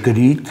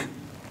ճշգրիտ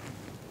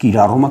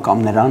կիրառումը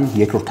կամ նրան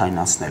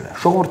երկրորդայնացնելը,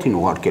 ժողովրդին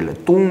ուղարկելը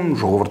տուն,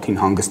 ժողովրդին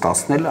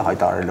հանգստացնելը,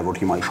 հայտարարելը, որ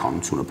հիմա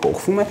իշխանությունը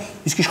փոխվում է,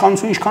 իսկ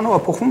իշխանությունը ինչքանով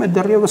է փոխվում է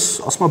դեռևս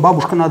ասում է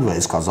բաբուշկա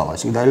надвое сказал,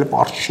 այսինքն դա էլ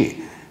պարզ չի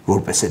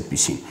որպես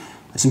այդպեսին։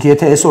 Այսինքն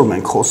եթե այսօր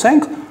մենք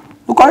խոսենք,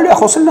 ու կարելի է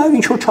խոսել նաև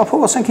ինչ որ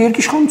չափով ասենք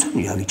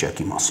երկիշխանության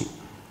իրավիճակի մասին,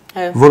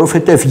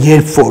 որովհետև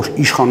երբ որ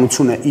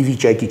իշխանությունը ի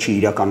վիճակի չի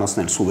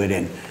իրականացնել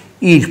սուվերեն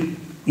իր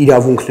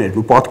իրավունքներն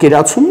ու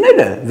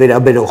պատկերացումները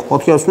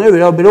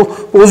վերաբերող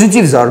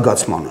պոզիտիվ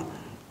զարգացմանը,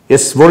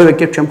 ես որևէ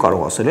կերպ չեմ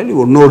կարող ասել էլի,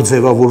 որ նոր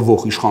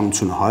ձևավորվող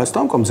իշխանությունը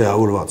Հայաստանում կամ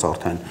ձևավորված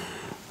արդեն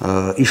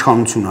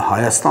իշխանությունը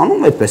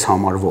Հայաստանում այդպես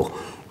համարվող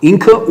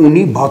ինքը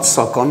ունի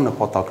բացասական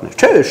նպատակներ։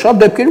 Չէ, շատ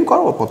դեպքերում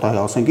կարող է պատահել,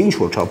 ասենք, ինչ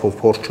որ չափով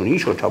փորձ չունի,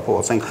 ինչ որ չափով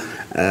ասենք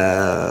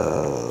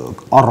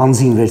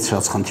առանձին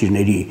վերցրած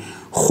խնդիրների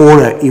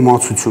խորը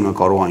իմացությունը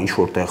կարող է ինչ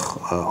որտեղ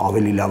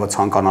ավելի լավը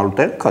ցանկանալու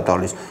տեղ կա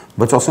տալիս,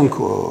 բայց ասենք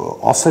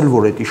ասել,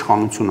 որ այդ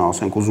իշխանությունը,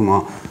 ասենք, ուզում է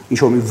ինչ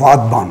որ մի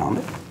վատ բան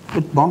անել,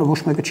 այդ բանը ոչ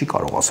մեկը չի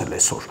կարող ասել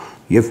այսօր։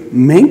 Եվ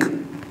մենք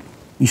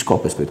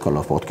իսկապես պետք է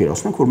լավ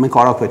պատկերացնենք, որ մենք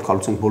արագ պետք է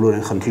լուծենք բոլոր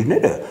այն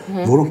խնդիրները,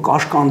 որոնք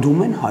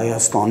կաշկանդում են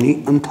Հայաստանի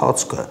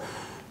ընթացքը։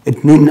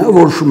 Այդ նույնն է,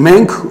 որ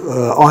մենք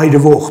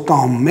այրվող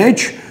տան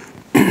մեջ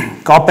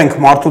կապենք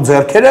մարդու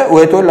ձեռքերը ու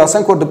հետո էլ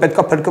ասենք, որ դա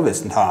պետք է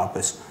փրկվես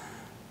ընդհանրապես։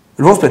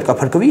 Ոնց պետք է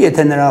փրկվի,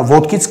 եթե նրա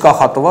ոտքից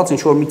կախատված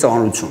ինչ որ մի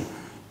ծանրություն,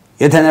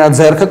 եթե նրա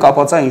ձեռքը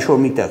կապած է ինչ որ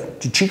միտեղ,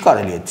 չի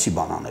կարելի այդպիսի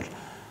բան անել։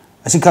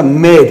 Այսինքն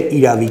մեր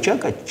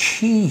իրավիճակը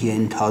չի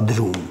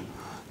ենթադրում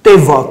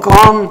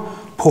տևական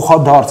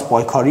փոխադարձ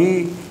պայքարի,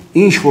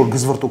 ինչ որ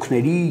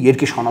գզվրտուքների,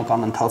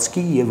 երկիշխանական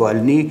ընթացքի եւ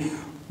այլնի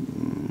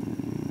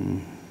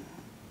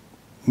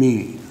մի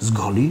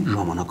զգալի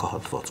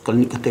ժամանակահատված։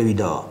 Կլինի կտևի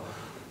դա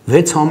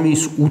 6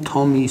 ամիս, 8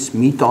 ամիս,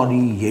 մի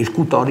տարի,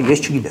 2 տարի,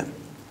 ես չգիտեմ։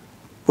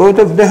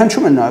 Որովհետեւ դե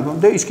հնչում են նաեւ,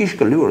 դե իսկ ինչ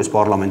կլինի, որ այս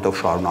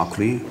պարլամենտով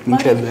շարունակվի,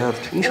 մինչեւ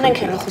վերջ, ինչ կլինի։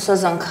 Ունենք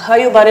հեռախոսազանգ։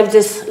 Հայո, բարև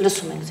ձեզ,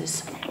 լսում ենք ձեզ։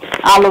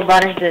 Ալո,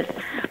 բարև ձեզ։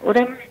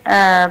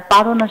 Ուրեմն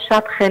պարոնը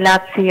շատ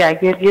խելացի է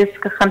եւ ես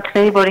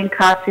կխնդրեի, որ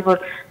ինքը ասի, որ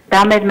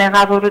դա մեր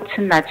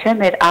մեղավորությունն է, չէ՞,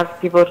 մեր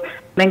ազգի, որ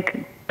մենք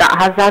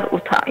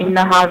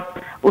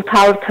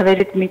 1800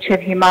 թվերից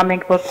մինչև հիմա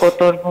մենք որ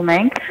կոտորվում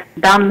ենք,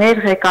 դա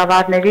մեր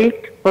ղեկավարների,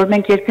 որ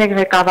մենք երբեք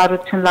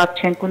ղեկավարություն լավ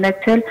չենք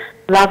ունեցել,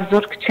 լավ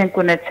զորք չենք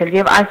ունեցել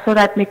եւ այսօր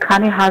այդ մի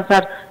քանի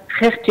հազար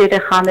խեղճ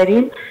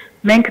երեխաներին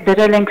մենք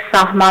դրել ենք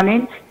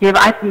սահմանին եւ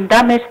այդ դա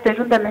մեր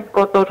սերունդը մենք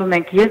կոտորում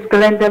ենք։ Ես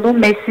գլենդելու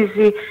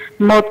Մեսիզի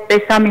մոտ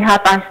տեսա մի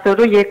հատ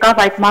այսօրը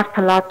եկավ այդ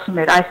մարդը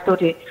լացում էր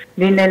այսօրի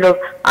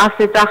լինելով,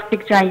 ասեց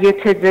աղջիկ ջան,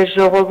 եթե ձեր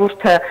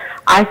ժողովուրդը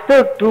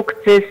այսօր դուք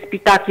ձեր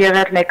սպիտակ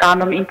եղերն եք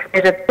անում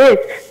ինքներդ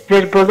պես,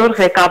 ձեր բոլոր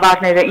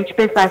ղեկավարները,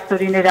 ինչպես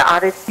այսօրիները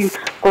արեցին,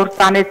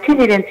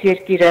 կործանեցին իրենց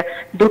երկիրը,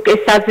 դուք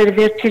էսա ձեր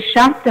վերջի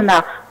շանսն է,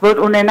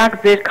 որ ունենաք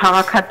ձեր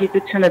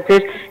քաղաքագիտությունը,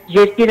 ձեր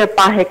երկիրը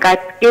պահեք,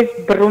 այդ կես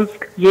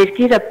բռունցք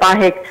երկիրը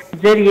պահեք,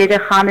 ձեր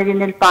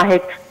երեխաներին էլ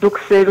պահեք,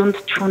 դուք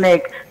սերունդ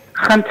չունեք,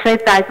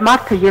 խնդրեց այդ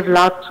մարդը եւ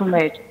լացում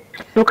էր։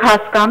 Դուք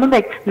հասկանում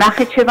եք,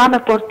 Նախիջևանը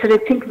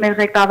կորցրեցինք մեր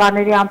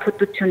ղեկավարների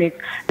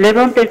անփութությունից։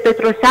 Լևոն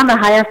Տեր-Պետրոսյանը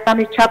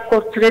Հայաստանի չափ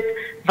կորցրեց,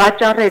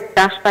 վաճառեց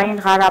Դաշտային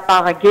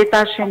Ղարաբաղը,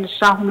 Գետաշեն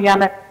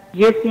Շահումյանը,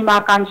 ես իմ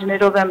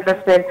ականջներով եմ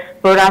լսել,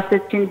 որ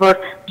ասեցին,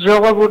 որ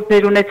ժողովուրդ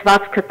ձեր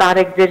ունեցվածքը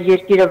տարեք, ձեր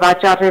երկիրը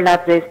վաճառելա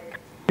ձեզ։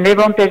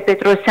 Լևոն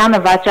Տեր-Պետրոսյանը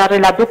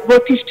վաճառելա, դուք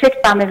ոչինչ չեք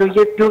տանելու,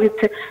 ես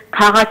գյուղից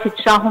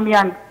քաղաքից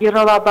Շահումյան,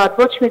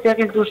 Կիրովաբադ, ոչ մի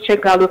տեղից դուրս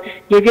չեք գալու,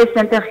 եւ ես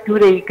այնտեղ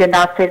հյուր էի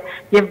գնացել,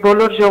 եւ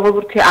բոլոր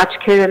ժողովրդի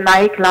աչքերը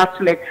նայեք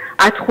լացում եք։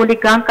 Այդ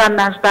խուլիգան կան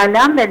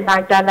Նաժդալյանն էլ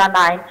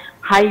Նայդալյանային,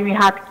 հայ մի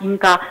հատ կին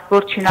կա,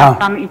 որ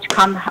Չինաստանը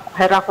ինչքան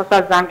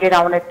հեռախոսազանգեր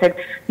ա ունեցել,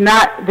 նա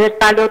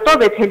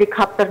վերտալյոտով այդ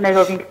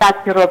հելիկոպտերներով,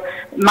 ինքնաթիռով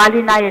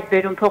Մալինա էր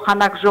բերում,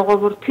 փոխանակ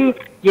ժողովրդի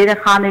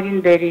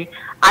երեխաներին բերի։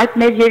 Այդ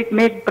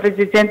մեր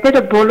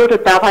պրեզիդենտները բոլորը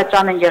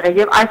դավաճան են եղել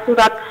եւ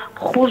այսօր այդ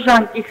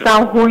խուժան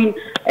կիսահույն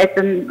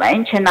այդ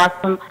ինչ են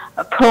ասում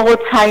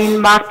փողոցային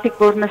մարդիկ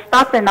որ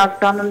նստած են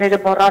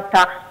ազգանունները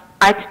մոռացա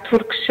այդ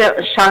թուրք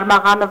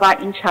շարմաղանովա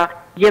ինչա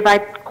եւ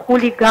այդ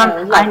խուլիգան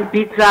այն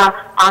բիձա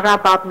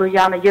Արաբ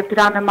Աբլոյանը եւ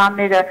դրա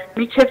նմանները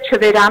միջև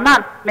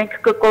չվերանան մենք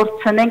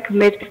կկորցնենք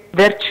մեր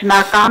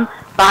վերջնական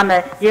բանը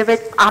եւ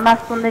այդ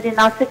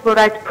անասուններին ասեք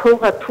որ այդ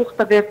փողը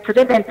թուղթը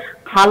վերցրել են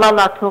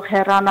հալալա թող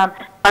հեռանան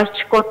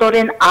այս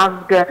չկոտորեն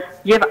ազգը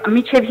եւ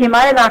միջև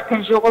հիմա էլ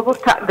արդեն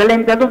ժողովուրդը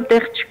գլենդելում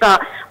տեղ չկա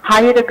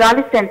հայերը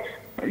գալիս են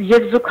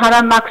եւ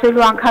զուգարան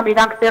մաքրելու անգամ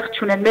իրանք տեղ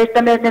չունեն մեր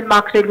տներն էլ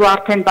մաքրելու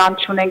արդեն բան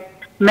չունենք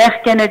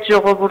մեղք են այդ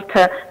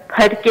ժողովուրդը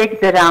փրկեք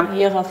դրան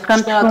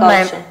խնդրում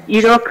եմ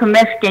իրոք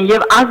մեղք են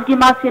եւ ազգի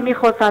մասին մի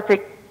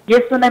խոսացեք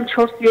ես ունեմ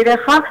 4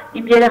 երեխա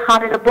իմ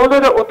երեխաները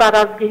բոլորը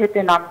օտարազգի հետ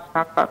են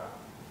ամուսնացած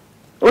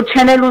ու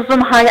չեն էլ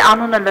ուզում հայ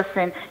անունը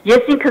լսեն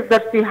ես ինքս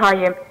դրսի հայ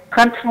եմ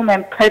խնդրում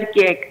եմ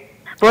փրկեք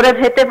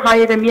որովհետեւ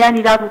հայերը միայն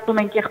իրար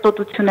ուտում են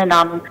կեղտոտություն են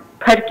անում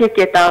փրկեք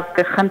այդ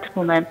ազգը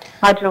խնդրում եմ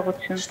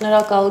հաջողություն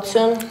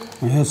շնորհակալություն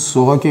ես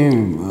ուղղակի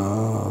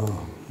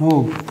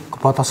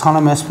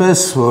կպատասխանեմ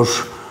այսպես, որ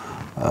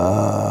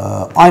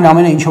այն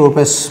ամենը ինչ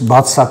որպես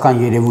բացասական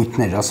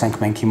երևույթներ, ասենք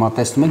մենք հիմա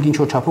տեսնում ենք, ինչ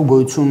որ չափով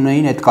գոյություն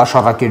ունեին այդ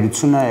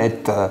կաշառակերությունը,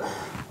 այդ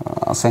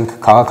ասենք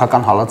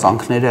քաղաքական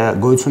հալածանքները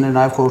գոյություն էր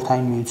նաև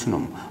խորհրդային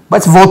միությունում,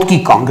 բայց ոտքի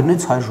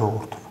կանգնեց հայ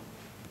ժողովուրդը։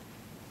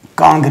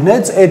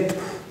 Կանգնեց այդ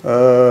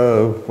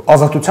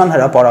ազատության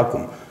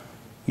հրապարակում։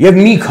 Եվ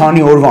մի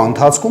քանի օրվա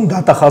ընթացքում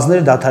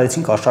դատախազները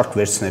դադարեցին կաշառք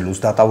վերցնելուց,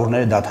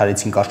 դատավորները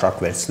դադարեցին կաշառք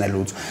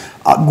վերցնելուց։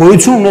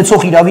 Գոյություն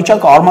ունեցող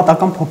իրավիճակը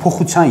արմատական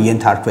փոփոխության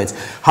ենթարկվեց։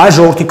 Հայ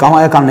ժողովրդի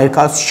կամայական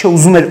ներկայացուցիչը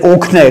ուզում էր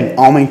օգնել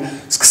ամեն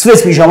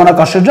սկսվեց մի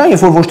ժամանակաշրջան,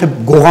 երբ որ ոչ թե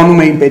գողանում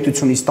էին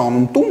պետությունից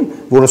տանում տուն,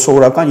 որը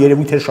սովորական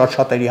երևույթ էր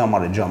շատ-շատերի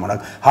համար այդ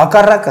ժամանակ,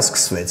 հակառակը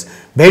սկսվեց։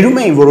 Բերում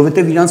էին,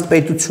 որովհետև իրանց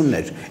պետությունն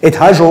էր, այդ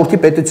հայ ժողովրդի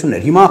պետությունն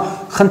էր։ Հիմա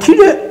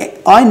խնդիրը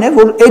այն է,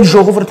 որ այդ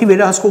ժողովրդի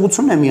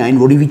վերահսկողությունն է միայն,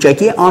 որ ի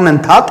վիճակի է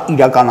անընդհատ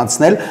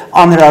իրականացնել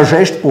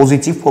անհրաժեշտ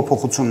պոզիտիվ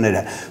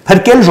փոփոխությունները,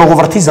 փրկել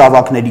ժողովրդի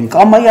զավակներին,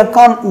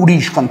 կամայական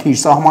ուրիշ խնդիր,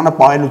 սահմանը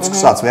պահելուց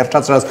սկսած,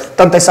 վերջացրած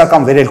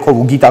տնտեսական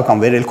վերելքով ու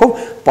գիտական վերելքով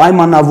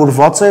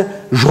պայմանավորված է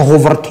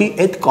ժողովրդի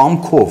այդ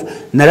կամքով,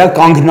 նրա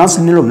կանգնած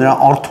լինելով, նրա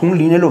արթուն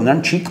լինելով,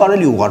 նրան չի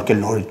կարելի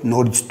ուղարկել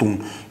նորից տուն։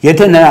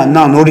 Եթե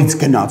նա նորից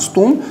գնաց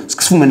տուն,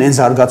 սկսվում են այն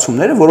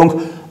զարգացումները, որոնք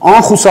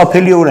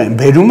անխուսափելիորեն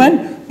բերում են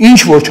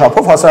ինչ որ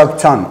չափով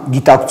հասարակության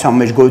գիտակցության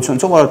մեջ գոյություն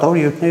ունեցող արատավոր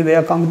երևույթների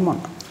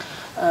վերականգնման։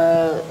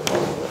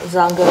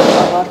 Զանգը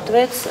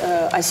ավարտվեց,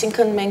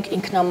 այսինքն մենք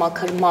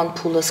ինքնամաքրման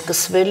փուլը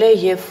սկսվել է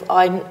եւ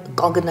այն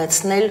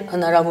կանգնեցնել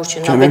հնարավոր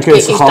չէ։ Նա պետք է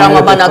իր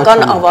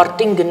տրամաբանական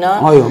ավարտին գնա։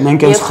 Այո,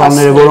 մենք այն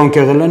սխալները, որոնք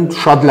եղել են,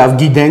 շատ լավ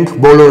գիտենք,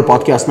 բոլորը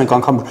պատկերացնում ենք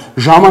անգամ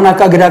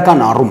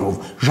ժամանակագրական առումով,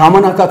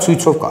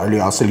 ժամանակացույցով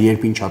կարելի ասել,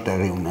 երբ ինչա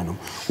տեղի ունենում։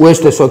 Ու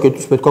այս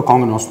տեսակետից պետք է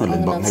կանգնացնել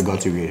այդ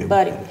նեգատիվ երևույթը։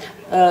 Բարի։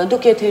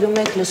 Դուք եթերում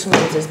եք, լսում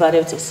եք ձեզ,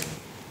 բարև ձեզ։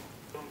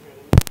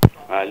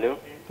 Ալո։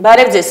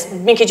 Բարև ձեզ,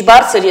 մի քիչ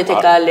բարձր եթե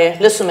կարելի է,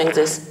 լսում ենք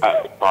ձեզ։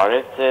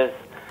 Բարև ձեզ,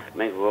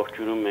 մենք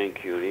ողջունում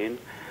ենք Հյուրին,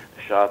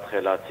 շատ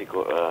խելացի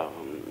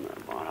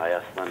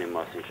Հայաստանի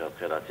մասին շատ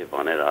խելացի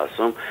բաներ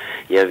ասում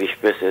եւ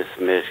ինչպես էս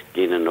մեր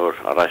կինը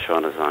նոր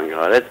առաջվանը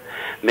զանգարեց,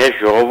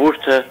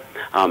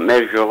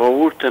 մեր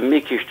ժողովուրդը մի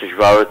քիչ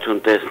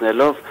դժվարություն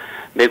տեսնելով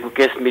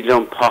 1.5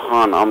 միլիոն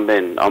փախան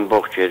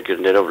ամբողջ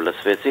երկրներով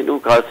լսվեցին ու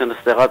կարծեն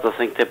ստեղած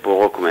ասենք թե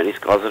բողոքում են,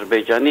 իսկ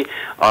Ադրբեջանի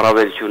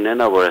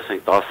առավելությունն է, որ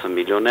ասենք 10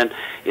 միլիոն են,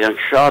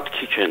 իրանք շատ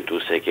քիչ են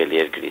դուրս եկել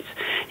երկրից։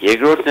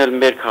 Երկրորդն էլ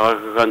մեր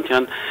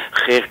քաղաքականության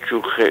խեղճ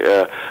ու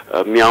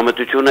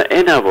միամտությունը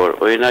այն է, որ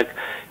օրինակ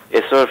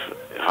այսօր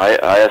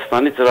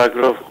Հայաստանի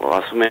ծրագրով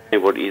ասում են,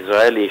 որ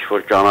Իսրայելը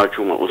ինչ-որ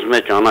ճանաչում է, ուզում է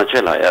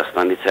ճանաչել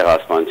Հայաստանի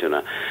ցեղասպանությունը։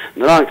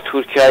 Նրանք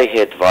Թուրքիայի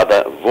հետ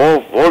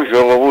որ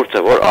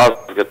ժողովուրդը, որ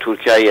ազգը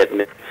Թուրքիայի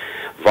հետ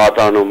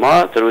վատանում է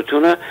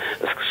դրությունը,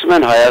 սկսում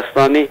են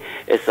Հայաստանի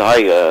այս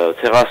հայ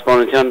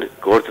ցեղասպանության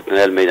գործը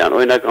դնել մեջան։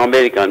 Օրինակ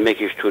Ամերիկան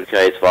մեկ ինչ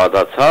Թուրքիայից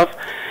վատացավ,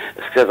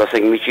 սկսեց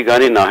ասենք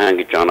Միչիգանի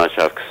նահանգը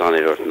ճանաչավ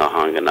 20-րդ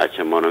նահանգը նա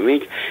չմանում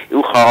ինչ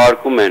ու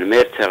խաղարկում են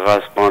մեր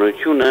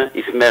ցեղասպանությունը,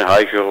 իսկ մեր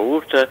հայ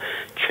ժողովուրդը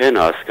չեն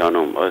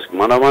հասկանում,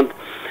 մանավանդ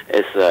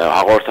այս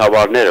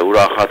հաղորդավարները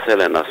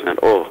ուրախացել են, ասում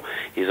են,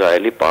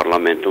 Իսրայելի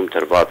պարլամենտում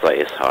դրված է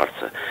այս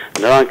հարցը։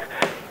 Նրանք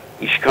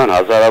ինչքան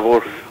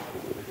հազարավոր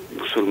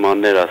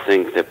մուսուլմաններ,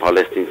 ասենք, թե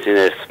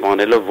պալեստինցիներ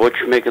սպանելով ոչ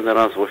մեկը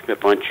նրանց ոչ մի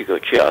բան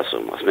չի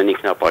ասում, ասում են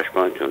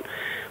ինքնապաշտպանություն,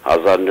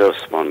 հազարներով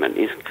սպանում են,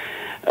 իսկ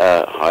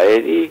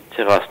հայերի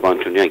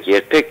ցեղասպանությունը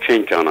երբեք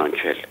չեն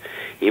ճանաչել։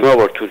 Հիմա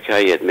որ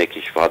Թուրքիայի հետ մեկ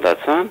ինչ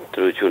վատացան,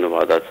 դրությունը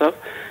վատացավ,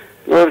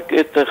 նոր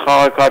այդ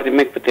խաղակարգի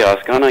մենք պետք է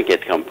հասկանանք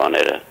այդքան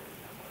բաները։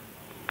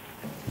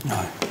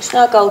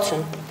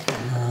 Շնորհակալություն։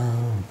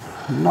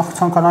 Նախ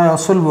ցանկանայի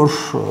ասել, որ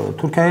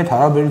Թուրքիայի հետ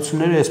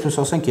հարաբերությունները, այսպես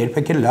ասենք,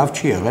 երբեք էլ լավ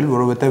չի եղել,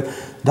 որովհետև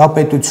դա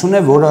պետություն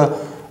է, որը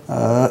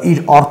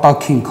իր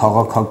արտաքին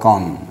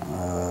քաղաքական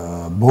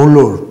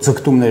բոլոր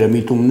ձգտումները,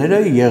 միտումները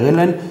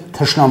եղել են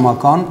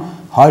թշնամական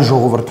հայ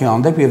ժողովրդի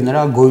հանդեպ եւ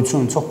նրա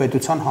գոյություն ունեցող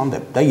պետության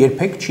հանդեպ։ Դա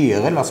երբեք չի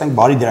եղել, ասենք,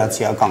 բարի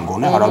դրացիական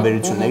գոնե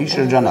հարաբերությունների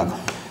շրջանակ։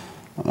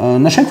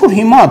 Նշենք, որ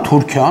հիմա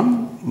Թուրքիան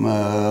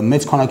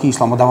մեծ քանակի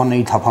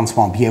իսլամադավանների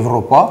թափանցմամբ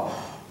Եվրոպա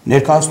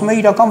ներկայացնում է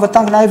իրական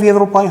վտանգ նաեւ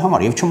Եվրոպայի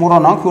համար եւ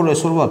չմոռանանք, որ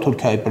այսօրվա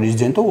Թուրքիայի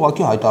prezidentը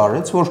ուղղակի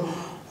հայտարարեց, որ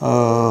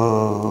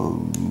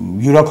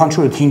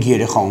յուրաքանչյուրը 5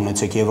 երեխա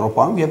ունեցեք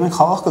Եվրոպայում եւ մենք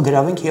խաղաղ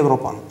կգրավենք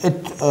Եվրոպան։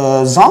 Այդ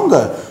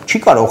զանգը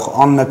չի կարող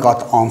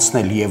աննկատ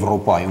անցնել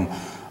Եվրոպայում։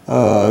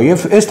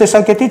 Եվ այս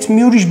տեսակետից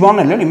մի ուրիշ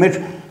բան էլ էլի մեր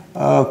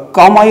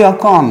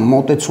կամայական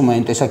մոտեցումը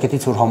այն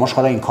տեսակետից, որ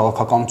համաշխարհային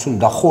քաղաքականություն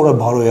դա խորը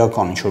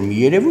բարոյական ինչ-որ մի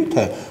երևույթ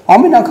է,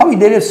 ամեն անգամ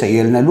իդերես է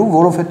ելնելու,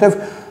 որովհետև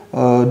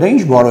դա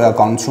ինչ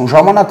բարոյականություն,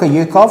 ժամանակը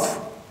եկավ,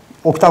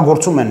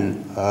 օգտագործում են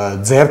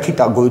ձեռքի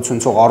տակ գոյություն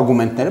ունեցող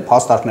արգումենտները,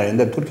 փաստարկները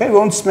ընդդեմ Թուրքիայի,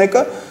 որոնցից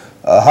մեկը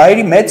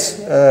հայերի մեծ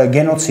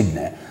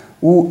գենոցիդն է։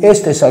 Ու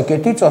այս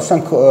տեսակետից,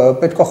 ասենք,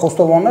 պետք է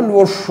խոստովանել,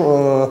 որ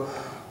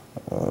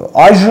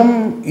այժմ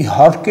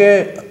իհարկե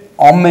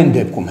ամեն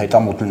դեպքում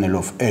հետամուտ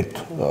լինելով այդ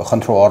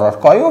խնդրող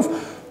առարկայով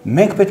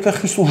մենք պետք է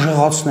խիստ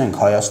ուժեղացնենք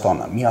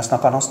Հայաստանը,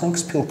 միասնականացնենք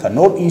Սփյուռքը,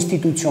 նոր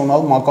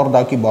ինստիտուցիոնալ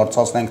մակարդակի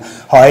բարձրացնենք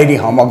հայերի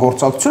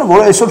համագործակցությունը,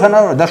 որը այսօր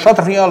հնարավոր է, դա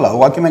շատ ռեալ է,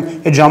 ուղղակի մենք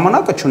այդ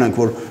ժամանակը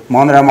չունենք, որ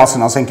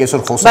մանրամասն ասենք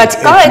այսօր խոսենք։ Բայց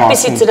կա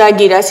այդպիսի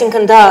ծրագիր,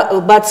 այսինքն դա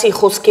բացի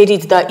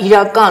խոսքերից դա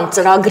իրական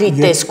ծրագրի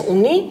տեսք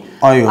ունի։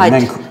 Այո,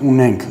 մենք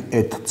ունենք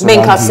այդ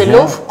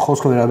ծրագիրը,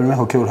 խոսքը վերաբերում է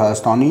Հոգեւոր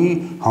Հայաստանի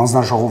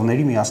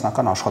հանձնաժողովների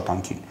միասնական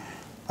աշխատանքին։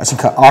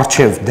 Այսինքն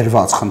արժև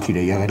դրված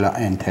խնդիրը եղել է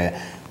այն, թե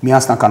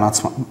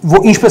միասնականացման,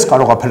 ինչպես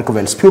կարող է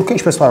փրկվել Սփյուռքը,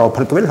 ինչպես կարող է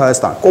փրկվել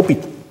Հայաստանը,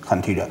 կոպիտ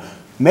խնդիրը։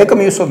 Մեկը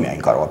մյուսով միայն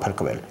կարող է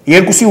փրկվել։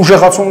 Երկուսի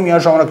ուժեղացումը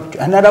միաժամանակ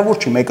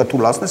հնարավոր չի, մեկը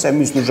թուլացնես, այլ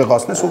մյուսն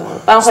ուժեղացնես ու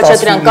Պարոն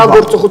Խաչատրյան, կա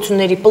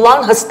գործողությունների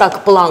պլան, հստակ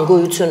պլան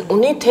գոյություն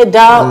ունի, թե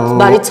դա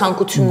բարի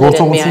ցանկություններ են միայն։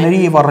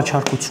 Գործողությունների եւ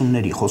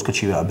առաջարկությունների խոսքը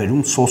չի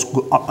վերաբերում,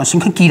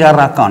 այսինքն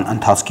կիրառական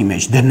ընթացքի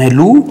մեջ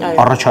դնելու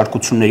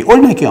առաջարկությունների։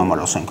 Օրինակի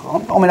համար ասենք,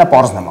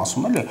 ամենապարզն եմ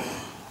ասում, էլի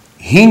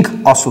 5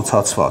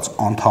 ասոցիացված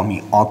անդամի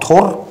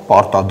աթոռ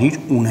պարտադիր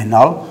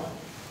ունենալ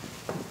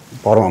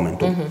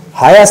պարլամենտում։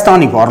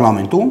 Հայաստանի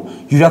պարլամենտում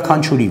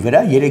յուրաքանչյուրի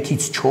վրա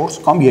 3-ից 4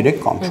 կամ 3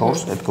 կամ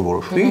 4, այդ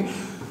կորոշվի,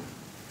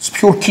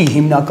 Սփյուռքի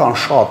հիմնական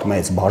շատ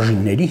մեծ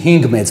բաժինների,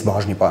 5 մեծ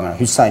բաժնի պայմաններ,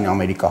 Հյուսիսային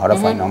Ամերիկա,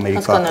 Հարավային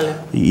Ամերիկա,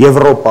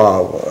 Եվրոպա,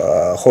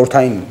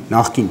 Խորհրդային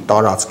նախկին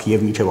տարածք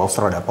եւ մինչեւ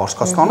Ավստրալիա,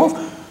 Պարսկաստանով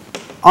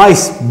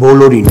այս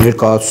բոլորի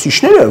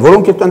ներկայացուցիչները,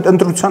 որոնք այդ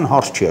ընտրության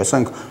հարց չի,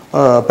 ասենք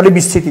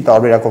պլեբիսցիտի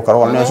տարբերակով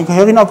կարող լինի, այսինքն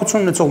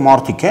հեղինակություն ունեցող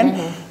մարդիկ են,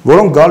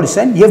 որոնք գալիս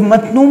են եւ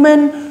մտնում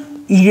են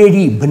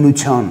իրերի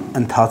բնության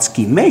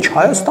ընթացքի մեջ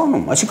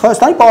Հայաստանում, այսինքն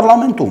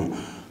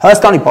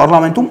Հայաստանի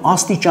պարլամենտում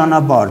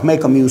աստիճանաբար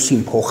մեկը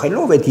մյուսին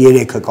փոխելով այդ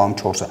 3-ը կամ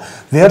 4-ը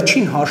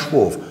վերջին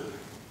հաշվով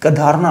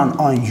կդառնան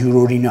այն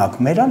յուրօրինակ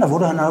մերանը,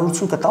 որը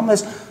հնարավորություն կտա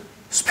մեզ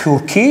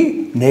Սփյուռքի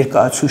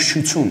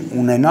ներկայացուցչություն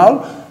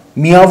ունենալ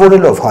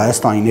միավորելով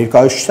Հայաստանի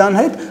ներկայացության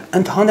հետ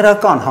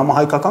ընդհանրական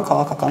համահայկական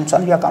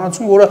քաղաքականության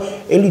իրականացում, որը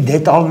էլի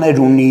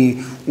դետալներ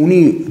ունի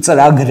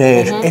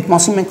ծրագրեր, այդ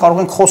մասին մենք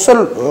կարող ենք խոսել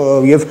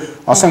եւ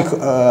ասենք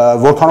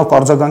որքանով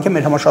կարձագանք է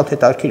մեր համար շատ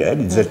հետաքրքիր է,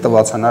 էլի ձեր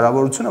տված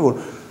հնարավորությունը,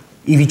 որ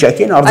ի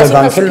վիճակի են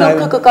արձագանքել նաև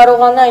Սփյուռքը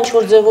կկարողանա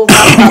ինչ-որ ձևով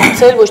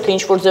մասնակցել, ոչ թե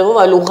ինչ-որ ձևով,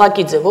 այլ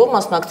ուղղակի ձևով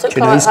մասնակցել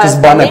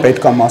Հայաստանի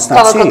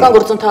քաղաքական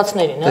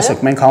գործընթացներին, Տեսեք,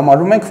 մենք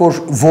համարում ենք, որ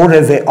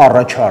որևէ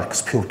առաջարկ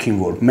Սփյուռքին,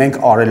 որ մենք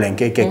արել ենք,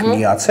 եկեք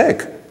միացեք,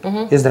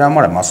 ես դրա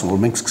համար եմ ասում, որ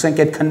մենք սկսենք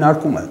այդ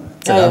քննարկումը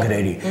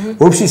ծրագրերի,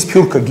 որովհետեւ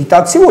Սփյուռքը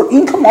գիտակցի, որ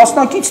ինքը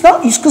մասնակիցն է,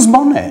 ի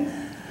սկզբանե,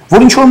 որ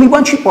ինչ որ մի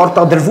բան չի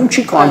պարտադրվում,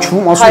 չի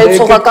կանչվում,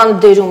 հայեցողական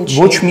դերում չի։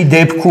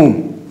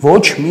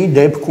 Ոչ մի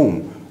դեպքում։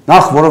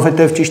 Նախ,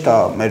 որովհետև ճիշտ է,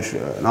 մեր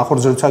նախորդ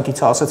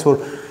զրուցակիցը ասաց, որ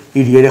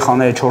իր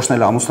երեխաները 4-ն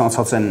էլ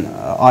ամուսնացած են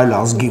այլ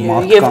ազգի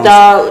մարդկանց։ Եվ դա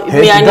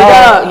միայն դա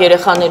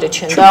երեխաները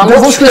չեն, դա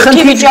ամբողջ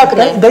Սփյուռքի վիճակն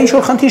է։ Դա ինչ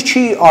որ խնդիր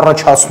չի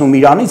առաջացնում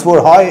իրանից, որ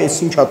հայ էս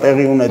ինչա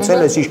տեղի ունեցել,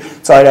 էս ինչ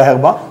ծայրահեղ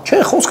բան։ Չէ,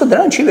 խոսքը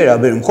դրան չի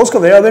վերաբերում։ Խոսքը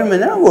վերաբերում է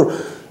նրան, որ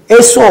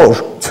այսօր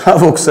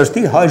ցավոք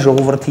սրտի հայ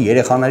ժողովրդի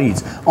երեխաներից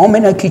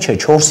ամենակիչը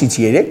 4-ից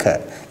 3-ը,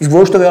 իսկ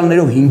որոշ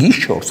տվյալներով 5-ից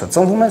 4-ը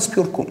ծնվում են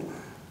Սփյուռքում։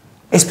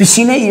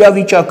 Այսպիսին է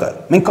իրավիճակը։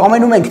 Մենք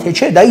կամենում ենք, թե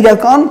չէ, դա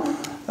իրական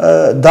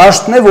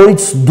դաշտն է,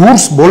 որից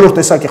դուրս բոլոր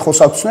տեսակի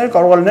խոսակցությունները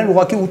կարող են լինել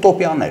ուղղակի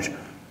ուտոպիաներ։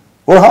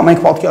 Որ հա մենք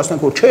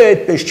պատկերացնենք, որ չէ,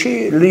 այդպես չի,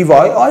 լիվ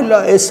այլ է,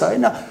 էս է,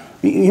 նա։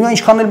 Հիմա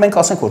ինչքան էլ մենք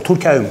ասենք, որ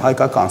Թուրքիայում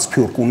հայկական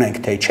Սփյուռք ունենք,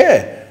 թե չէ,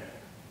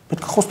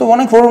 պետք է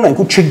խոստովանենք, որ ունենք,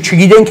 ու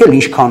չգիտենք էլ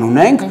ինչքան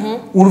ունենք,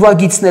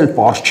 ուրվագիցն էլ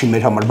պարզ չի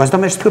մեր համար, բայց դա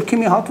մեր Սփյուռքի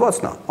մի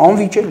հատվածն է,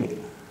 անվիճելի։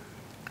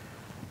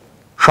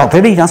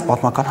 Շատերը իրանց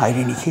պատմական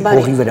հայրենիքի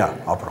հողի վրա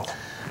ապրող։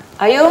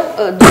 Այո,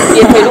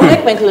 եթերում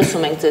եք, մենք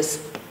լսում ենք ձեզ։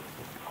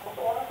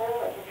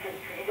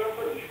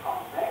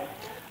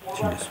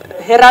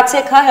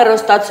 Հեռացեք հա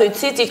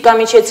հեռուստացույցից, իր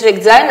կամիջեցրեք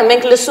ձայնը,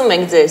 մենք լսում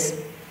ենք ձեզ։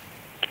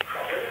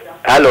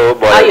 Հալո,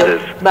 բարև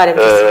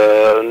ձեզ։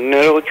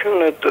 Ներողություն,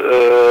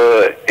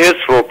 այս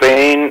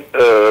րոպեին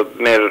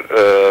մեր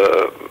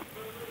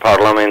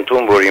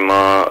պարլամենտում, որ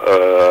հիմա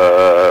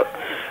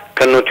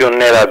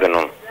քննություններ ա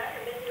գնում։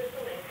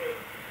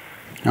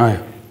 Այո։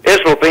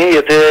 Այս րոպեին,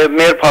 եթե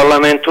մեր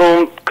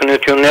պարլամենտում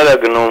քննություններ ա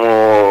գնում ու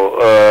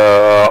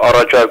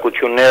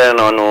առաջարկություններ են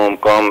անում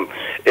կամ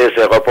այս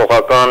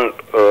հեղափոխական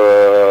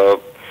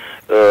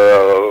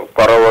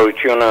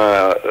կառավարությունը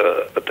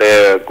թե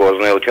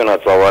գործունեությունը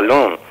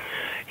ծավալում,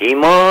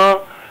 հիմա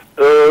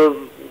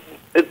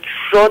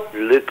շատ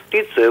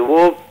լկտից է,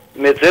 որ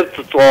մեծեր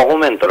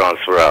ծաղում են դրանց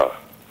վրա։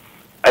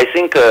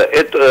 Այսինքն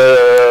այդ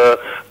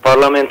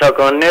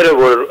պարլամենտականները,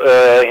 որ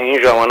հին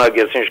ժամանակ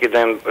ես ինչ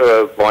գիտեմ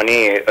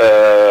բանի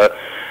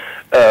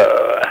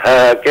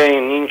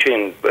հակային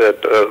ինչին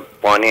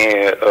բանի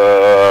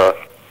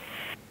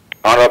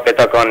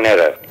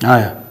հանրապետականները։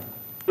 Այո։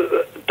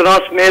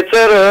 Դրանց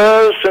մեծերը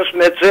սենց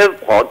մեծեր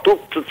հատուկ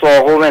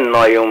ծաղում են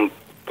նայում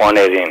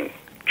բաներին։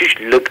 Ճիշտ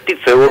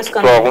լկտից է, որ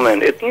ծաղում են։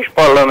 Այդ ինչ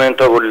պարլամենտ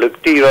է, որ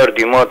լկտի իրար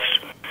դիմաց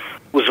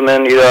ուզում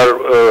են իրար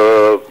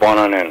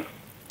բանանեն։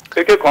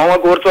 Եկեք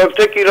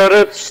համագործակցեք իրար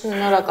հետ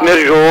մեր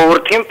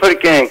ժողովրդին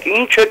փրկենք,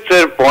 ինչ է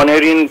ձեր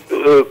բաներին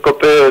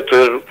կպե,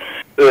 ձեր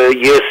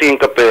եսին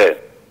կպե։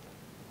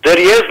 Ձեր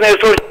եսն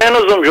այսօր չեն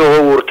ուզում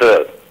ժողովուրդը,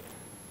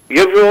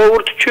 և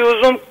ժողովուրդը չի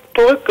ուզում,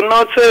 թողեք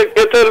գնացեք,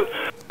 եթե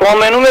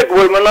կամենում եք,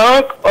 որ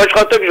մնաք,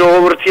 աշխատեք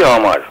ժողովրդի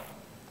համար։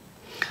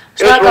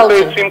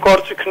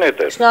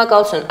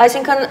 Շնորհակալություն։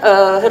 Այսինքն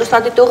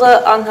հեռուստադիտողը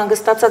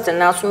անհանգստացած է,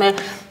 նա ասում է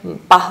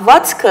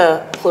պահվածքը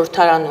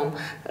խորհրդարանում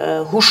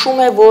հուշում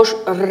է, որ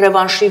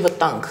ռևանշի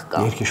վտանգ կա։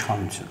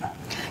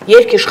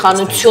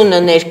 Երկիշխանությունը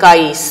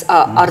ներկայիս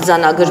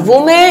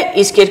արձանագրվում է,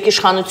 իսկ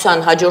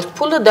երկիշխանության հաջորդ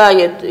փուլը դա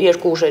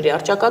երկու ուժերի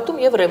առճակատում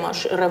եւ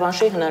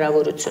ռևանշի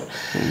հնարավորություն։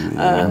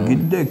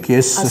 Գիտեք,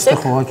 ես այստեղ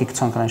ուղղակի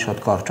կցանկանայի շատ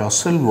կարճ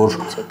ասել, որ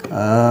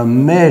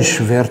մեր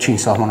վերջին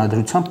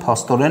սահմանադրությամբ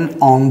փաստորեն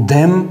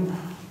անդեմ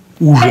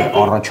ուժ է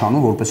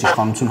առաջանում որպես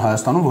իշխանություն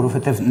Հայաստանում,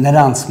 որովհետեւ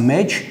նրանց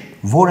մեջ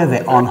որևէ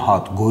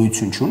անհատ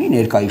գոյություն չունի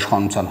ներկայ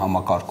իշխանության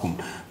համակարգում,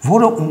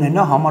 որը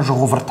ունենա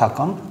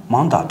համաժողովրդական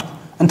մանդատ։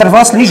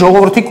 Ընտրված լինի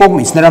ժողովրդի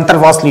կողմից, նրան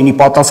տրված լինի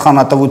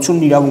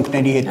պատասխանատվությունն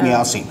իրավունքների հետ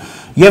միասին։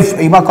 Եվ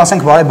հիմա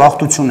կասենք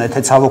բարեբախտություն է, թե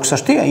ցավոք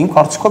սրտի է, իմ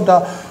կարծիքով դա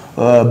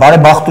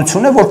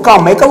բարեբախտություն է, որ կա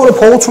մեկը, որը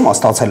փողոցում է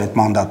ստացել այդ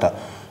մանդատը,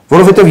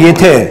 որովհետև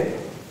եթե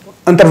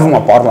ընտրվում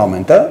է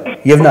պարլամենտը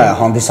եւ նա է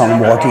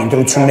հանդիսանում ուղղակի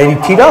ընտրությունների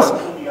թիրախ,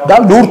 դա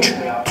լուրջ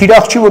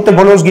թիրախ չի, որտեղ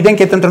բոլորս գիտենք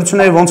այդ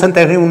ընտրությունները ոնց են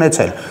տեղի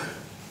ունեցել։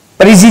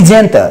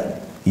 Պրեզիդենտը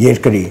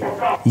երկրի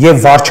եւ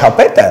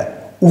վարչապետը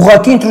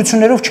ուղղակի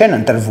ընտրություններով չեն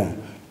ընտրվում։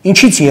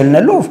 Ինչից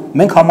ելնելով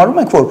մենք համարում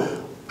ենք, որ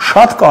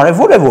շատ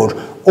կարևոր է, որ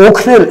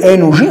օգնել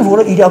այն ուժին,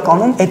 որը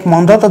իրականում այդ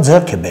մանդատը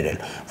ձեռք է բերել,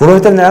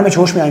 որովհետև նրա մեջ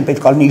ոչ միայն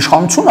պետք է լինի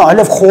իշխանությունը,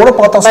 այլև խորը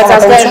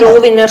պատասխանատվություն։ Բայց ազգային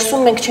ժողովի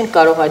ներսում մենք չենք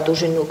կարող այդ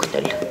ուժին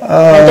օգնել։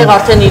 Այնտեղ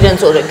արդեն իրենց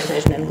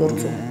օրենքներն են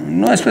գործում։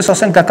 Ну, այսպես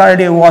ասենք, դա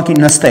կարելի է ուղղակի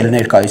նստել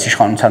ներկայիս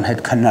իշխանության հետ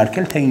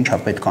քննարկել, թե ինչա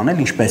պետք անել,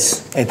 ինչպես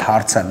այդ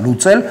հարցը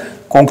լուծել,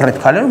 կոնկրետ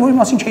քայլերով, որի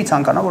մասին չի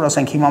ցանկանա, որ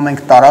ասենք հիմա մենք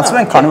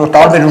տարածվենք, քանի որ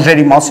տարբեր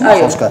ուժերի մասին է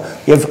խոսքը,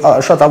 եւ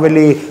շատ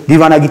ավելի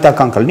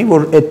դիվանագիտական կլինի,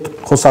 որ այդ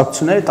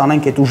խոսակցությունները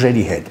տանենք այդ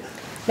ուժերի հետ։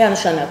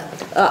 Միանշանակ։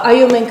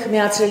 Այո, մենք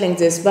միացրել ենք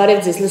ձեզ, բարև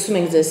ձեզ, լսում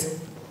ենք ձեզ։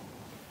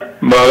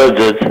 Բարև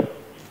ձեզ։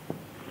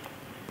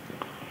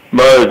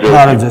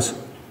 Բարև ձեզ։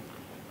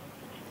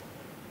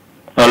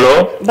 Հալո։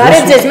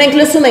 Բարև ձեզ, մենք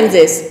լսում ենք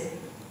ձեզ։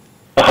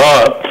 Հա,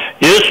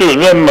 ես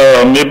ուզում եմ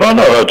մի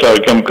բան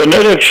առաջարկեմ,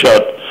 կներեք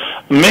շատ։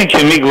 Մենք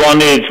հիմիկ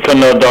վանից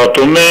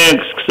քննադատում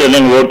ենք, սկսել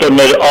ենք, որտեղ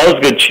մեր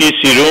ազգը չի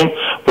սիրում,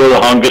 որ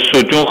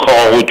հանգստություն,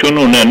 խաղաղություն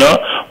ունենա,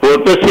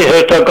 որպեսզի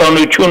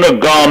հերթականությունը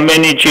գա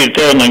ամեն ինչ իր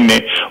տեղն ընկնի,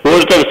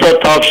 որտեղ սա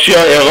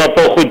թավշյա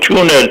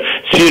հեղափոխություն էր,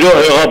 սիրո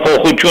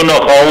հեղափոխությունը,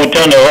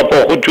 խաղաղության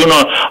հեղափոխությունը,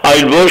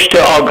 այլ ոչ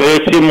թե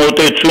ագրեսիվ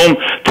մոտեցում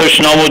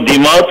թշնամու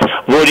դիմաց,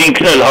 որ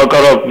ինքն էլ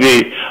հակառակվի։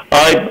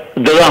 Այդ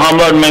դրա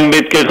համար մենք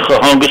պետք է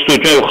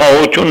հանգստություն եւ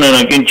խաղաղություն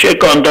ունենանք, ինչ է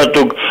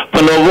կանդատուկ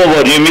բնովով,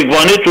 որ հիմիկ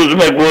վանից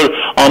ուզում եք, որ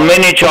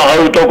ամեն ինչը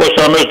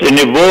 100%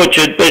 լինի, ոչ,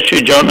 այդպես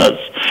չի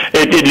ջանած։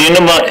 Այդ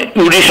լինում է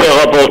ուրիշ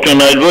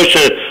հեղափոխություն, այլ ոչ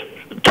թե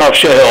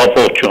թավշյա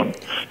հեղափոխություն։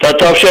 Դա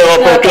թավշյա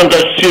հեղափոխություն, դա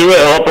սիրո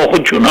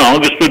հեղափոխություն,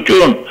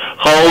 հանգստություն,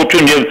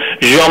 խաղաղություն եւ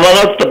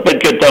ժամանակ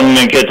պետք է տանք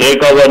մենք այդ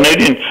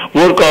ղեկավարներին,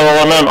 որ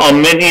կարողանան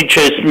ամեն ինչ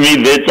էս մի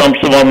 6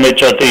 ամսվա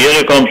մեջ թե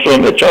 3 ամսվա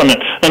մեջ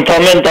անեն,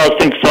 ընդամեն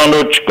 15-20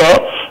 օր չկա,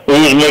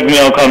 ուզում եք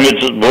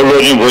միանգամից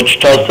բոլորին ոչ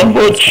տասն,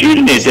 ոչ չի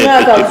լինի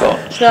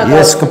դեպի։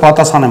 Ես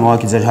կպատասխանեմ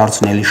ուղղակի ձեր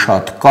հարցին էլի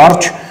շատ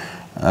կարճ,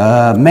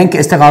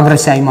 մենք այստեղ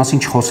ագրեսիայի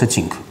մասին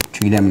չխոսեցինք,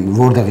 չգիտեմ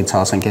որտեղից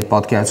ասենք այդ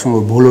պատկերացումը,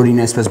 որ բոլորին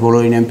այսպես,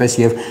 բոլորին այնպես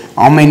եւ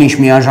ամեն ինչ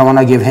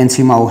միաժամանակ եւ հենց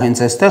հիմա ու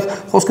հենց այստեղ,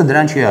 խոսքը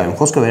դրան չի արվում,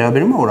 խոսքը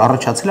վերաբերում է, որ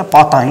առաջացել է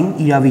պատային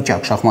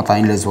իրավիճակ,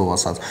 շախմատային լեզվով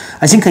ասած։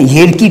 Այսինքն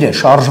երկիրը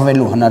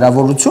շարժվելու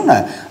հնարավորությունը,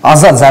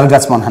 ազատ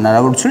զարգացման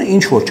հնարավորությունը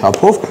ինչ որ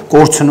չափով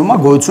կորցնում է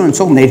գոյություն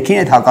ունեցող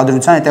ներքին այդ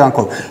հակադրության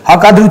հետևանքով։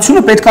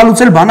 Հակադրությունը պետք է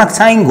լուծել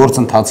բանակցային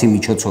գործընթացի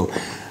միջոցով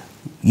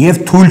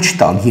եւ թույլ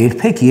չտալ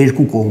երբեք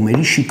երկու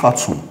կողմերի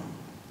շիկացում։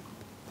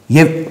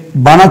 Եվ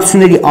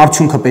բանակցությունների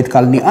արդյունքը պետք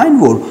է լինի այն,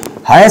 որ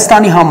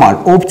Հայաստանի համար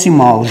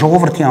օպտիմալ,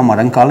 ժողովրդի համար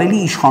ընկալելի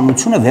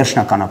իշխանությունը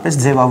վերջնականապես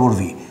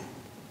ձևավորվի։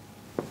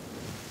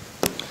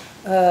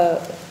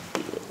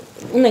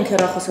 Ունենք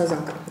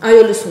հեռախոսազանգ։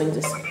 Այո, լսում ենք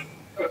ձեզ։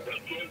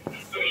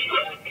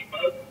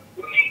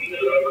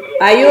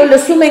 Այո,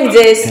 լսում ենք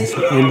ձեզ։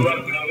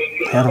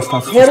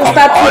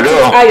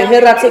 Այո,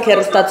 հեռացեք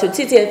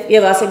հեռուստացույցից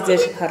եւ ասեք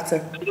ձեր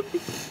հարցը։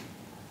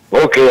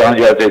 Okay,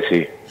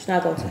 անջատեցի։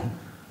 Շնորհակալություն։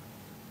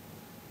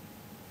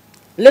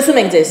 Լսում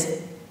ենք ձեզ։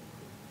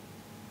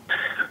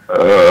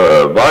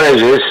 Բարև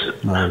ձեզ։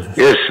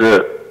 Ես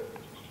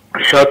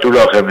շատ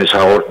ուրախ եմ այս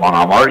հաղորդման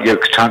համար եւ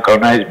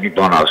կցանկանայի մի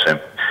բան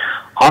ասեմ։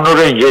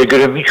 Անորեն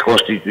երկրի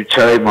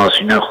կոնստիտուցիայի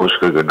մասին է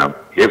խոսքը գնամ։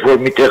 Երբ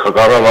որ միտեղ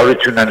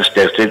կառավարություն են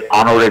ստեղծել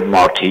անորեն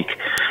մարդիկ,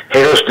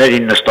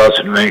 հերոսներին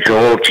նստացնում են,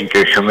 ժողովրդին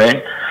ճնշում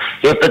են,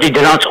 եւ պետք է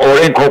դրանց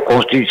օրենքով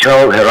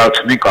կոնստիտուցիայով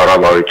հեռացնի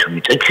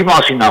կառավարությունից։ Ինչի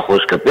մասին է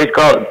խոսքը։ Պետք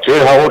է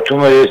ձեր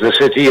հաղորդումը ես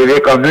լսեցի եւ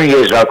եկա նույն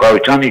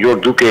եզրակացության, ինչ որ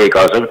դուք եք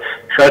ասել,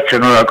 շատ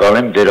շնորհակալ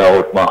եմ ձեր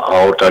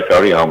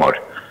հաղորդաշարի համար։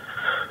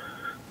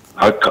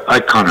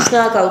 Այդքանը։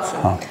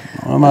 Շնորհակալություն։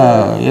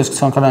 Ուրեմն ես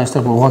կցանկանայի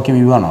այստեղ ուղղակի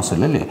մի բան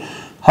ասել, էլի։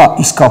 Հա,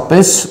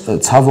 իսկապես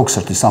ցավոք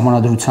սրտի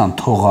սահմանադրության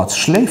թողած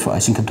շլեյֆը,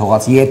 այսինքն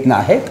թողած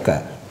ետնահետքը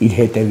իր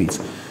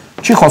հետևից,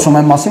 չի խոսում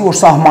այն մասին, որ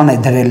սահման է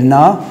դրել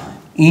նա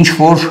ինչ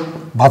որ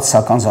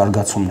բացասական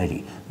զարգացումների։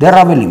 Դեռ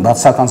ավելին,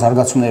 բացասական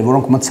զարգացումները,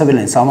 որոնք մտցվել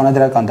են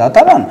սահմանադրական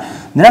դատարան,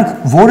 նրանք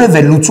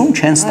որևէ լուծում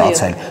չեն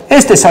ստացել։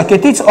 Այս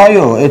տեսակետից,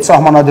 այո, այդ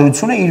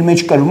սահմանադրությունը իր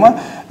մեջ կրում է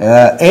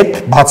այդ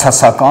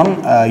բացասական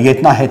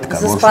ետնահետքը,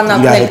 որ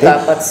իր հետ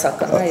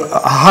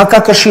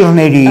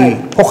հակակշիռների,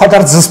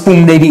 փոխադարձ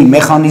զսպումների,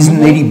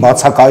 մեխանիզմների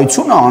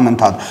բացակայությունը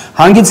անընդհատ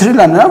հանգեցրել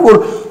է նրան, որ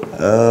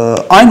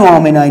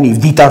այնուամենայնիվ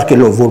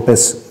դիտարկելով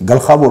որպես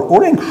գլխավոր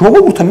օրենք,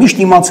 ժողովուրդը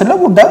միշտ իմացել է,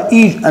 որ դա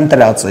իր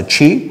ընտրածը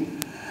չի,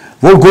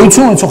 որ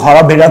գոյություն ունեցող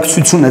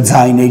հարաբերակցությունը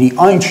ձայների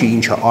այն չի,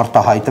 ինչը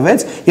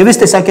արտահայտվեց, եւ այս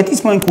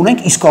տեսակետից մենք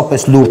ունենք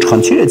իսկապես լուրջ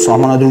խնդիր այդ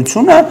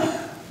սահմանադրությունը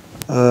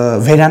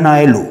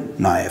վերանայելու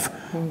նաեւ։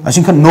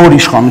 Այսինքն նոր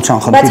իշխանության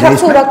խնդիրներից։ Բայց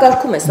հարցը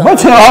օրակարգում է սա։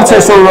 Բայց հարցը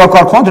այսօր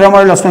օրակարգում, դրա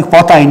համար էլ ասում ենք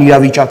պատային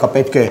իրավիճակը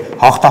պետք է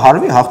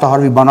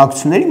հաղթահարվի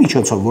բանակցությունների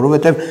միջոցով,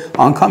 որովհետեւ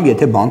անգամ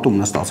եթե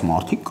բանտում նստած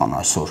մարդիկ կան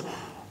այսօր,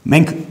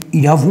 մենք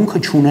իրավունքը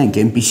չունենք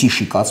այնպիսի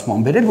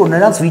շիկացման բերել, որ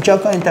նրանց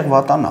վիճակը այնտեղ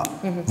վատանա։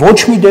 Ոչ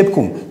մի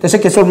դեպքում։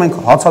 Տեսեք, այսօր մենք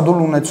հացադուլ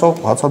ունեցող,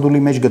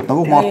 հացադուլի մեջ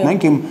գտնվող մարդ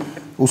մենք իմ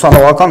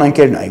ուսանողական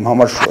ընկերն է, իմ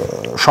համար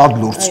շատ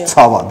լուրջ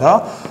ցավ է դա։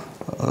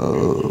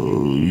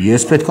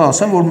 Ես պետք է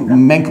ասեմ, որ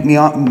մենք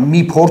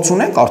մի փորձ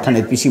ունենք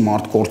արդեն այդպիսի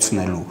մարդ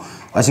կորցնելու։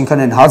 Այսինքն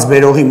այն հաց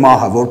բերողի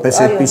մահը որպես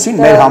այդպեսին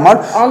մեր համար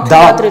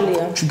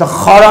դա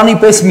խարանի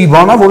պես մի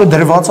բան է, որը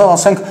դրված է,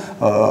 ասենք,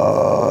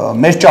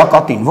 մեր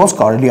ճակատին, ոնց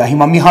կարելի է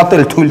հիմա մի հատ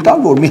էլ թույլ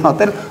տալ, որ մի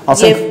հատ էլ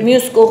ասենք։ Եվ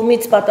մյուս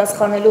կողմից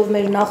պատասխանելով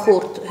մեր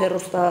նախորդ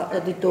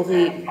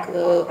հեռուստադիտողի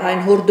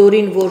այն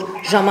հորդորին, որ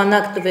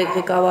ժամանակ տվեք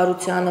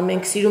ղեկավարությանը,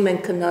 մենք սիրում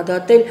ենք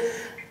քննադատել,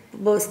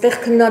 Այստեղ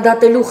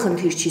քննադատելու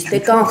խնդիր չի, ստե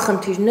կան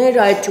խնդիրներ,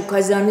 այդ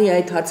Չուկազյանի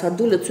այդ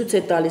հացադուլը ցույց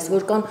է տալիս,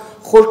 որ կան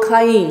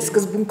խորքային,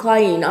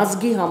 սկզբունքային,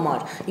 ազգի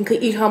համար, ինքը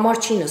իր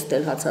համար չի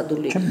նստել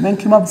հացադուլի։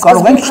 Մենք հիմա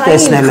կարող ենք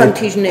չտեսնել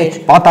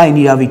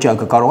պատային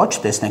իրավիճակը, կարողա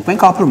չտեսնենք,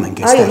 մենք ապրում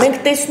ենք այստեղ։ Այո,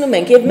 մենք տեսնում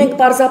ենք եւ մենք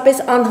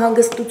պարզապես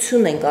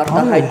անհանգստություն ենք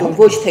արտահայտում,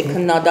 ոչ թե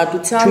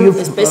քննադատության,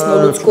 այսպես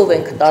մոլուցկով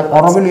ենք տարված։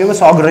 Առավել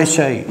եւս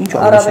ագրեսիայի, ինչ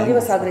ագրեսիա։ Առավել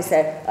եւս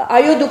ագրեսիա։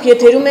 Այո, դուք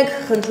եթերում եք,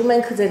 խնդրում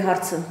ենք ձեր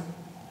հարցը։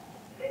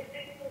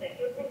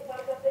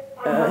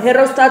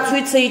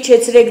 Հեռուստացույցը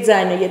իջեցրեք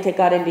ձայնը, եթե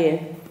կարելի է։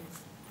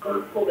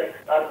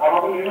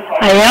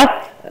 Այո։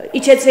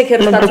 Իջեցրեք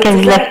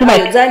հեռուստացույցը,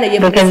 այո, ձայնը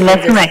եւ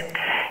լսում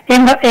եք։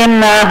 Իմ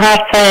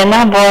հարցը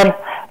նա որ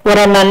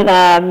ուրեմն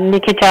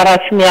մի քիչ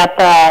առաջ մի հատ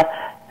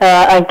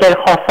ընկեր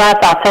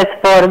խոսած, ասեց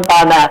որ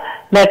բանը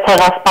մեր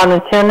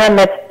ցեղասպանությունը,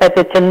 մեր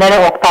պետությունները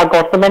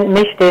օգտագործում են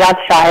միշտ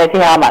իրաց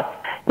շահերի համար։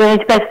 Եվ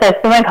ինչպես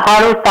տեսնում ենք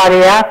 100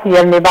 տարի է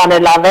եւ մի բան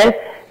էլ ավել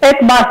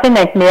Այդ մասին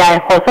ենք միայն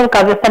խոսում,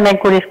 կարծես թե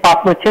մենք ուրիշ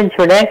պատմություն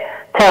չունենք,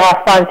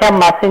 ցեղասպանության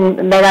մասին,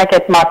 մենակ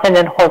այդ մասին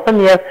են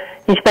խոսում եւ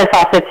ինչպես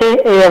ասեցի,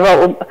 եւ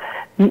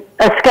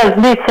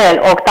սկզբից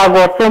էլ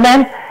օգտագործում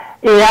են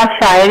իրաց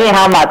շահերի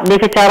համար։ Մի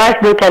քիչ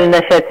առաջ դուք էլ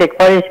նշեցիք,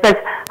 որ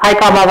ինչպես հայ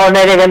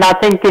կամավորները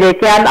գնացին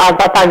Կիլիկյան,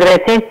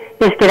 ազատագրեցին,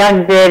 իսկ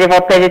իրանք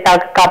ձերևոտների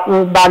տակ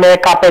բաները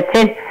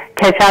կապեցին,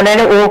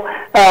 քեչաները ու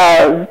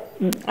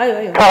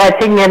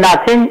թողեցին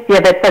գնացին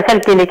եւ այդպես էլ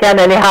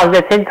Կիլիկյան էլի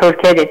հանձնեցին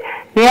թուրքերին։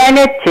 Միայն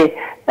այդ չի,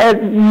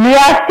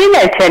 միասին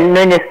էլ չեն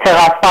նույնիսկ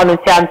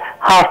ցեղասպանության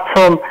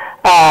հարցում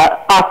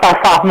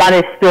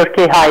արտասահմանի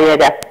սփյուռքի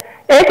հայերը։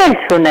 Այդ էլ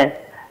չունեն։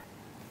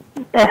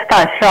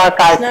 Այսքան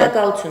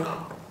շնորհակալություն։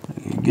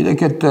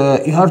 Գիտեք, այդ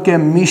իհարկե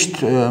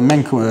միշտ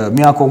մենք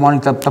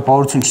միակողմանի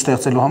տպավորություն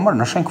չստեղծելու համար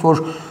նշենք,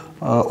 որ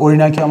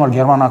օրինակի համար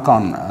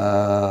գերմանական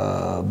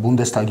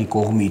Բունդեսթագի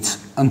կողմից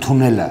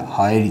ընդունելը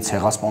հայերի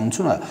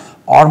ցեղասպանությունը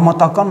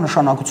արմատական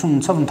նշանակություն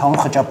ունեցավ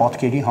ընդհանուր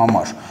խճապատկերի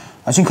համար։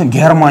 Այսինքն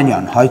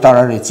Գերմանիան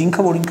հայտարարեց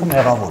ինքը, որ ինքը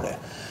մեղավոր է,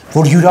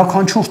 որ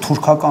յուրաքանչյուր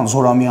թուրքական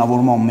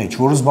զորամիավորման մեջ,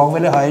 որը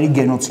զբաղվել է հայերի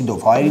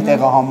գենոցիդով, հայերի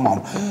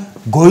տեղահանմամբ,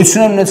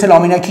 գոյություն են ունեցել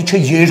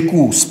ամենակիչը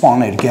 2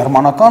 սպաներ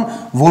գերմանական,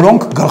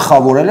 որոնք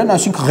գլխավորել են,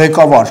 այսինքն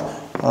ղեկավար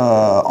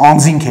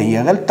անձինք են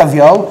եղել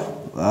տվյալ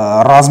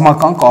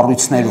ռազմական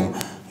կառույցներում։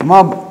 Հիմա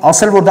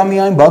ասել, որ դա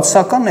միայն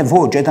բացասականն է,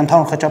 ոչ, այդ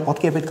ընդհանուր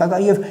խճապատկերը պետք է գա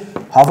եւ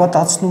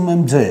հավատացնում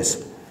եմ ձեզ,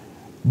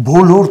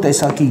 բոլոր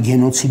տեսակի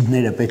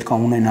գենոցիդները պետք է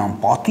ունենան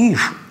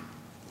պատիժ,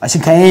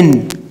 այսինքն այն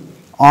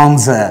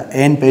անձը,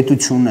 այն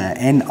պետությունը,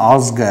 այն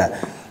ազգը,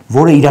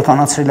 որը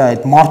իրականացրել է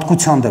այդ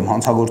մարդկության դեմ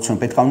հանցագործություն,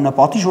 պետք է ունենա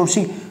պատիժ,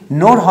 որովհետեւ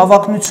նոր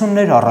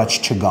հավակնություններ առաջ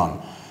չգան։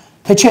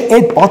 Թե չէ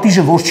այդ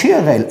պատիժը որ չի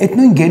եղել, այդ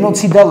նույն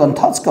գենոցիդալ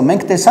ընթացքը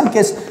մենք տեսանք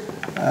այս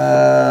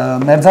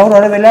Մերձավոր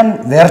Արևելյան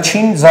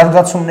վերջին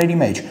զարգացումների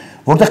մեջ,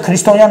 որտեղ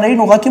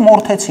քրիստոնյաներին ուղղակի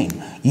մորթեցին,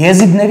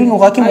 եզիդներին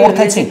ուղղակի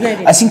մորթեցին,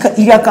 այսինքն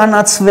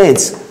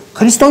իրականացվեց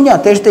քրիստոնյա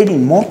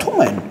տերտերին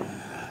մորթում են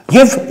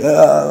եւ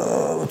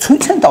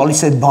ցույց են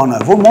տալիս այդ բանը,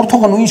 որ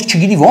մորթողը նույնիսկ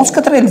չգիտի ոնց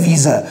կտրել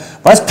վիզը,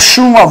 բայց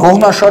փշում է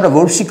ողնաշարը,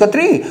 որպեսզի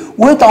կտրի,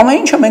 ու այդ ամեն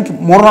ինչը մենք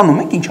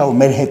մոռանում ենք, ինչա որ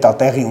մեր հետ է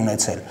տեղի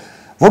ունեցել,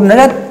 որ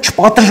նրա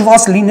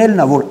չպատժված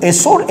լինելն է, որ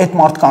այսօր այդ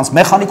մարդկանց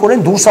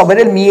մեխանիկորեն դուրս է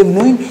բերել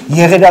միևնույն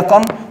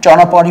եղերական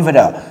ճանապարհի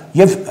վրա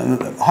եւ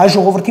հայ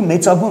ժողովրդի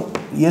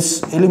մեծագույն ես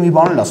էլի մի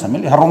բան էլ ասեմ,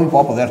 էլի Հռոմի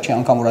Պապը վերջի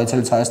անգամ որ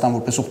այցելեց Հայաստան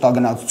որպես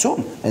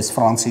ուխտագնացություն, այս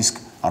Ֆրանցիսկ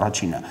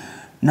առաջինը,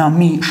 նա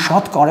մի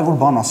շատ կարեւոր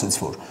բան ասեց,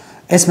 որ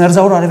այս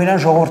Մերձավոր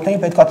Արևելյան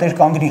ժողովուրդներին պետք է տեր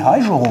կանգնի հայ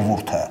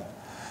ժողովուրդը,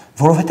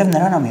 որովհետեւ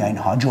նրան է միայն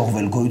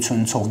հաջողվել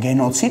գոյություն ունեցող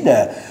գենոցիդը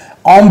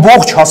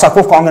ամբողջ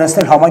հասակով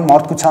կանգնեցնել համայն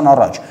մարդկության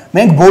առաջ։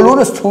 Մենք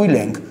բոլորս թույլ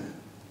ենք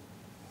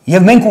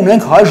եւ մենք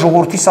ունենք հայ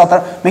ժողովրդի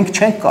մենք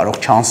չենք կարող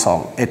չանսալ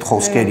այդ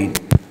խոսքերին։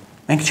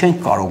 Մենք չենք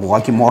կարող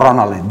ուղղակի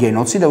մոռանալ այդ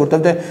գենոցիդը, որտեղ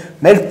դե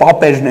մեր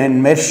պապերն են,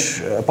 մեր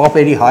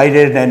պապերի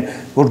հայրերն են,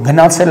 որ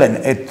գնացել են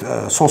այդ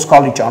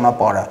սոսկալի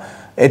ճանապարհը,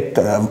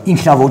 այդ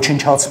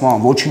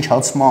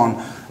ինքնաոչնչացման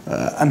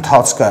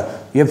ընթացքը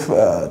եւ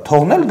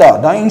թողնել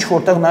դա ինչ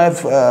որտեղ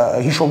նաեւ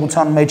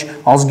հիշողության մեջ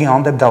ազգի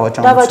հանդեպ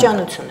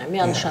դավաճանություն է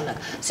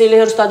միանշանակ։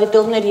 Սիրելի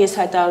հեռուստադիտողներ, ես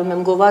հայտարարում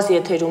եմ գովազ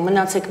եթերում,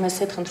 մնացեք մեզ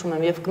հետ, խնդրում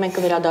եմ, եւ մենք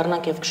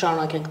կվերադառնանք եւ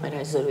կշարունակենք մեր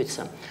այս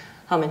զրույցը։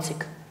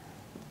 Համեցեք։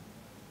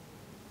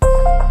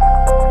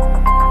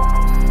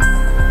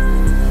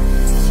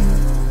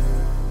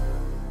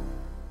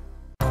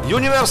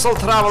 Universal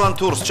Travel and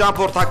Tours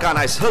ճամփորդական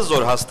այս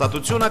հզոր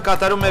հաստատությունը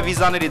կատարում է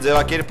վիզաների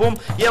ձևակերպում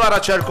եւ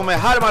առաջարկում է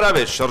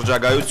հարմարավետ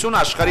շրջագայություն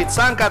աշխարհի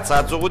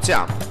ցանկացած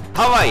ուղղությամբ։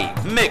 Հավայի,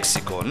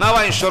 Մեքսիկո,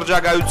 նավային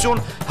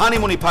շրջագայություն,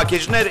 հանիմունի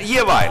փակեջներ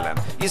եւ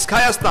այլն։ Իսկ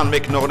Հայաստան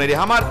մեկնողների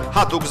համար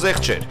հատուկ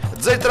զեղչեր։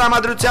 Ձեր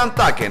տրամադրության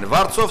տակ են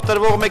վարձով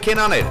տրվող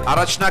մեքենաներ,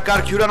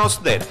 առաջնակարգ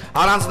հյուրանոցներ,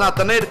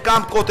 առանձնատներ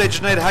կամ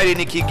կոտեջներ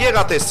հայրենիքի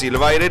գեղատեսիլ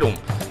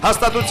վայրերում։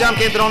 Հաստատության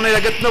կենտրոնները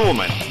գտնվում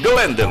են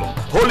Գլենդելում,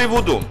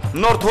 Հոլիվուդում,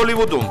 Նորթ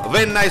Հոլիվուդում,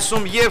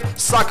 Վեննայսում եւ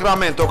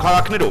Սակրամենտո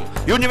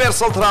քաղաքներում։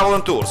 Universal Travel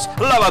and Tours,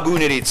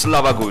 լավագույններից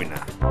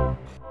լավագույնը։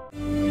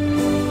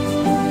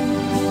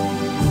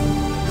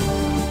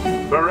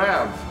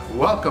 Baram,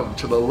 Welcome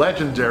to the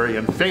legendary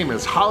and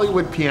famous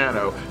Hollywood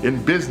piano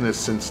in business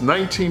since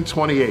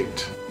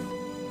 1928.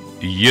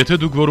 Եթե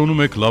դուք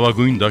որոնում եք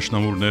լավագույն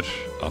դաշնամուրներ,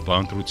 ապա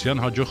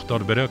ընտրության հաջող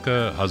տարբերակը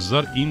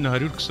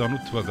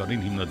 1928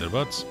 թվականին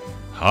հիմնադրված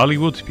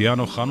Hollywood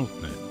piano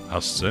խանութն է,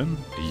 հասցեն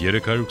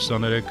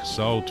 323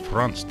 South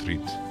Front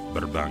Street,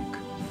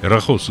 Burbank,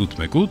 հեռախոս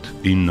 818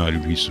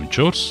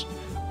 954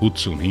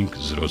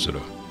 8500.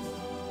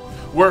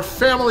 We're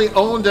family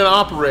owned and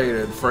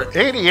operated for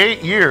 88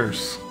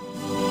 years.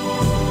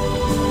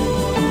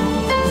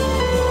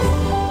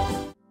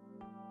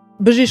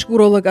 Բժիշկ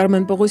ուրոլոգ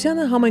Արմեն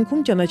Պողոսյանը համայնքում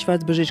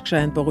ճանաչված բժիշկ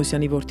Շահեն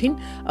Պողոսյանի որդին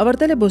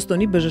ավարտել է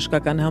Բոստոնի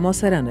բժշկական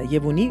համալսարանը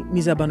եւ ունի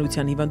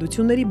միզաբանության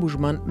հիվանդությունների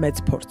բուժման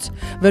մեծ փորձ։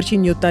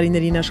 Վերջին 7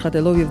 տարիներին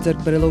աշխատելով եւ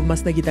ձեռք բերելով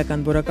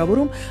մասնագիտական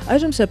որակավորում,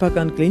 այժմ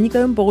սեփական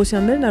կլինիկայում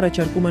Պողոսյաններն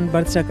առաջարկում են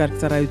բարձրակարգ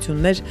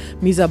ծառայություններ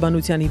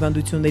միզաբանության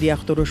հիվանդությունների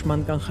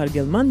ախտորոշման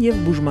կանխարգելման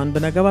եւ բուժման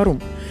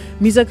բնագավառում։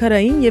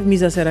 Միզաքարային եւ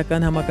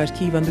միզասեռական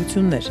համակարգի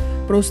հիվանդություններ,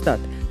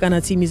 պրոստատ,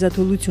 կանացի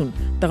միզաթուլություն,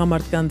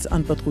 տղամարդկանց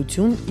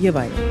անպտղություն եւ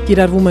այլն։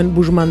 Կիրառվում են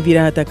բուժման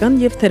վիրահատական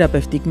եւ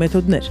թերապևտիկ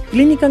մեթոդներ։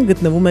 Կլինիկան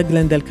գտնվում է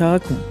Գլենդել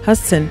քաղաքում։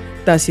 Հասցեն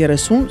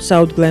 1030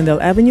 South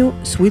Glendale Avenue,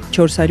 Suite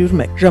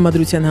 401։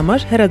 Ժամադրության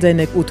համար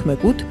հեռաձայնեք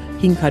 818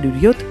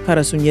 507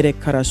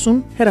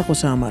 4340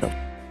 հեռախոսահամարով։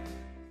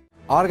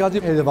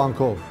 Արգադի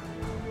հետևանքով,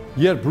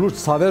 երբ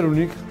լուրջ ցավեր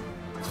ունիք,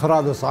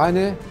 խրադս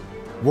այն է,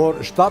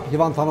 որ շտապ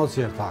հիվանդանոց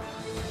երթաք։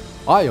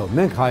 Այո,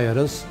 մենք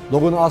հայերս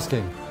լոգուն ազգ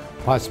ենք,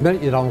 բայց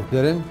մեր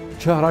իրավունքներն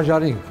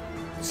չհրաժարինք։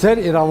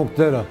 Ձեր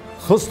իրավունքները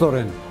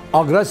խստորեն,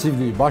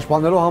 ագրեսիվլի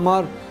պաշտպանելու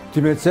համար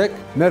դիմեցեք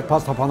մեր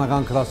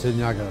փաստաբանական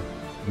գրասենյակը։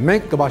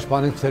 Մենք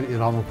կպաշտպանենք ձեր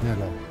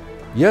իրավունքները։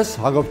 Ես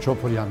Հակոբ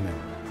Չոփուրյանն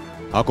եմ։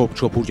 Հակոբ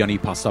Չոփուրյանի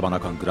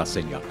փաստաբանական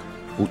գրասենյակ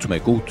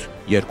 818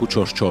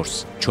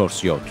 244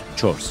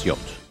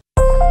 4747։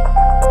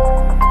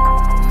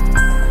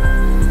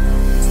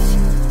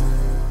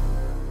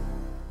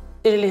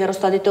 Իրելի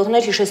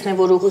հեռուստադիտողներ, հիշեցնեմ,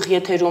 որ ուղիղ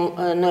եթերում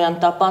Նոյյան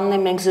Տապանն է,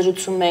 մենք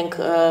զրուցում ենք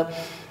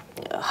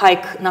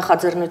Հայք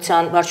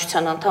նախաձեռնության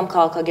վարչության անդամ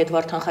քաղաքագետ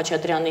Վարդան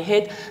Խաչատրյանի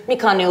հետ։ Մի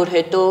քանի օր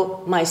հետո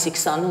մայիսի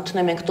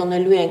 28-ն է, մենք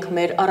տոնելու ենք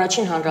մեր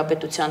Առաջին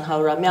Հանրապետության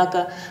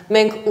 100-ամյակը։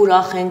 Մենք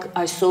ուրախ ենք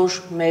այսօր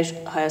մեր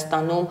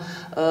Հայաստանում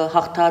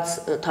հաղթած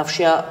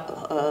Թավշյա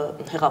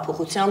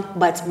հեղափոխությամբ,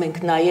 բայց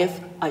մենք նաև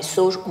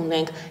այսօր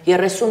ունենք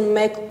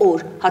 31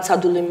 օր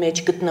հացադուլի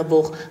մեջ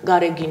գտնվող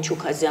Գարեգին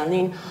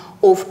Չուքազյանին,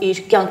 ով իր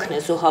կյանքն է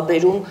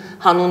զոհաբերում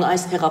հանուն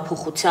այս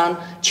հեղափոխության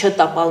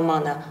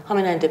չտապալմանը։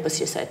 Համենայն դեպս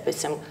ես այդպես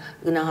եմ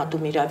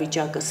գնահատում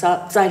իրավիճակը, սա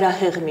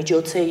ծայրահեղ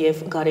միջոց է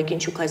եւ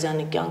Գարեգին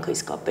Չուքազյանի կյանքը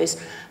իսկապես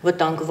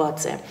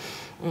վտանգված է։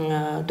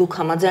 Դուք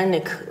համաձայն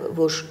եք,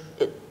 որ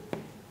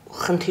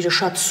խնդիրը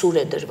շատ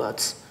սուր է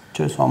դրված։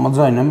 Ես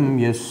համաձայն եմ,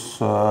 ես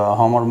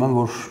համարում եմ,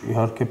 որ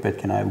իհարկե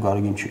պետք է նաև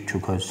Գարեգին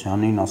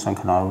Չուքազյանին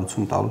ասենք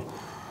հնարավորություն տալ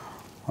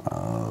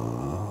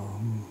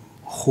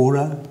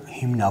խորը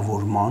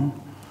հիմնավորման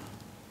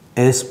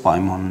այս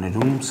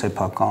պայմաններում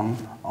սեփական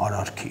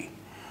արարքի։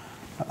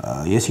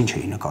 Ես ինչ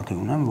էի նկատի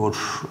ունեմ, որ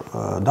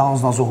դա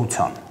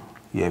անձնազոհության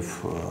եւ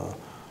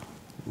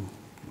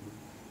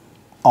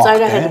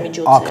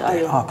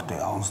ակտ է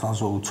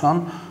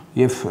անձնազոհության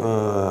եւ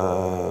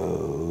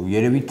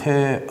երևի թե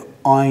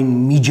այն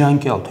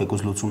միջանկյալ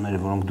թեկուզ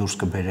լուծումները, որոնք դուրս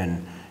կբերեն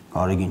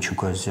Գարեգին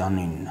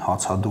Չուքազյանին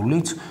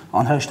հացադուլից,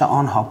 անհրաժեշտ է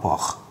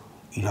անհապաղ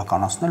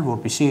իրականացնել,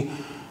 որպեսզի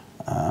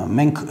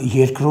մենք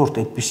երկրորդ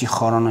այդպիսի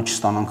խարանը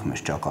չստանանք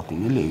մեր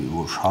ճակատին, էլի,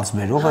 որ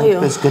հացբերողը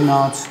այդպես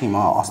գնաց,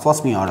 հիմա Աստված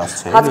մի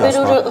արածցե, էլի,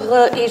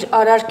 հացբերողը իր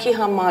արարքի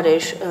համար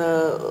էր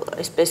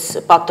այսպես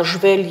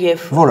պատժվել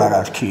եւ որ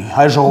արարքի,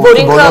 հայ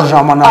ժողովրդի բոլոր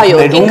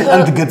ժամանակներում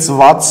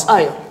ընդգծված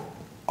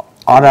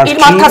արարքի, իր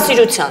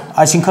մարդասիրության,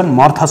 այսինքն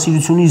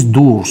մարդասիրությունից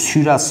դուրս,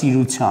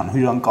 հյուրասիրության,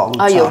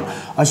 հյուրանկալության,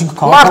 այսինքն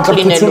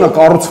քաղաքակրթությունը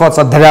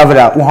կառուցված է դրա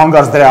վրա ու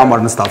հանգարց դրա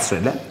համար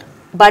նստացրել է։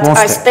 Բայց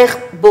այստեղ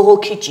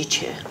բողոքի ճիչ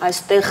է,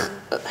 այստեղ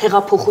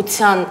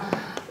հեղափոխության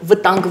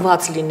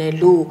վտանգված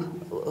լինելու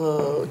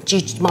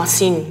ճիչ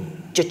մասին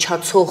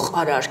ճչացող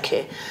արարք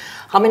է։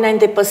 Համենայն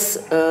դեպս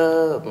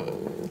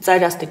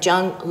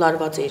ծայրաստիճան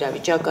լարված է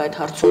իրավիճակը այդ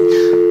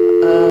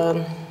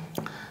հարցում։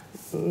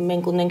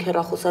 Մենք ունենք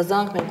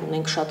հեռախոսազանգ, մենք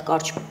ունենք շատ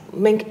կարճ,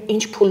 մենք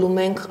ինչ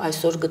փուլում ենք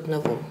այսօր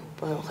գտնվում,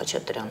 պարոն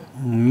Խաչատրյան։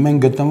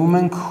 Մենք գտնվում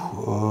ենք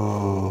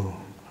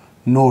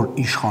նոր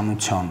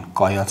իշխանության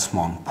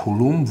կայացման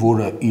փուլում,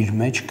 որը իր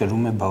մեջ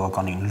կրում է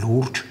բավականին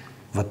լուրջ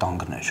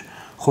վտանգներ։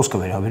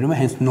 Խոսքը վերաբերում է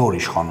հենց նոր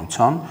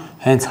իշխանության,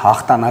 հենց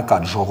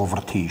հաղթանակած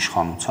ժողովրդի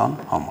իշխանության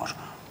համար։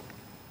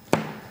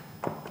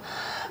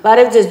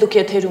 Բարև ձեզ, դուք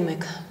եթերում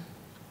եք։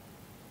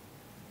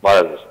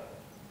 Բարև ձեզ։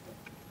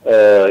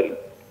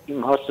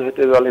 Իմ հարցը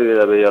հետևյալի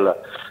վերաբերյալ է,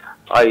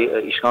 այ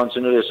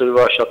իշխանությունները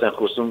այսօրվա շատ են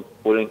խոսում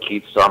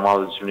օրենքից,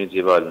 սահմանադրությունից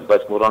եւ այլն,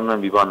 բայց մոռանում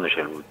են մի բան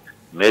նշել, որ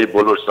մեր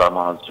բոլոր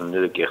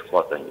սահմանադրությունները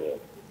կեղծված են եղել։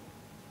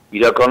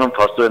 Իրականում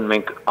փաստորեն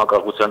մենք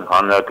անկախության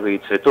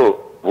հանրակրվեից հետո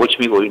ոչ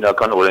մի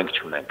օրինական օրենք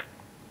չունենք։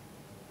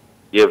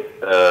 Եվ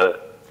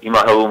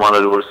հիմա հողում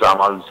անել, որ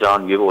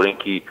սահմանադրության եւ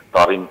օրենքի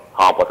տարին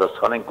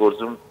համապատասխան են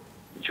գործում,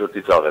 ինչ որ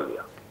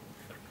ծիծաղելի է։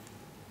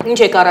 Ինչ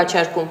եք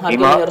առաջարկում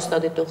հարգելի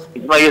հեռուստադիտող։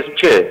 Հիմա ես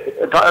չէ,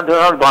 դա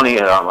բանի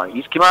է համար։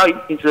 Իսկ հիմա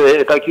ինձ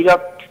հետաքրքիր է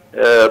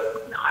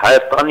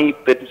Հայաստանի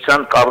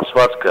պետության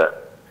կառուցվածքը,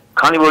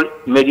 քանի որ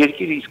մեր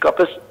երկիրը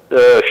իսկապես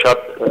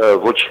շատ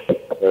ոչ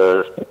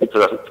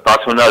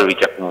ստացիոնար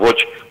վիճակում, ոչ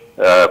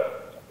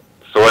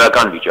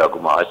սովորական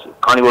վիճակում է,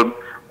 քանի որ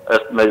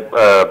ըստ մեր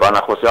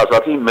բանախոսի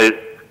ասացի, մեր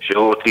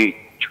ժողովրդի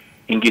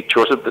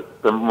 5-4-ը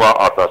տնվում է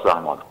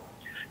արտասահման։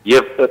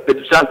 Եվ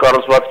պետության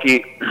կառուցվածքի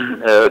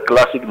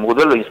կլասիկ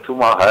մոդելը ինձ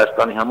թվում է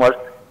Հայաստանի համար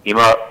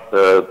հիմա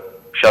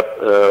շատ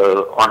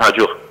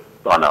անհաջող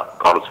բանա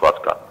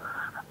կառուցվածքա։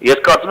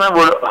 Ես կարծում եմ,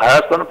 որ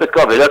Հայաստանը պետք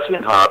է վերացվի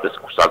ընդհանրապես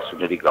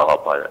կուսակցությունների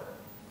գաղափարը։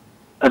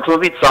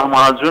 Ընդունվի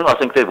սահմանադրություն,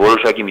 ասենք թե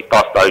որոշակի մի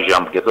 10 տարի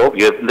ժամկետով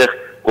եւ այնտեղ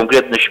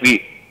կոնկրետ նշվի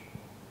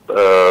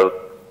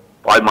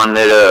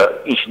պայմանները,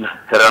 ինչ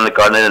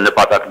հեռանկարները,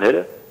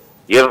 նպատակները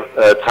եւ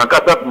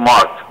ցանկացած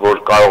մարդ, որ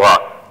կարող է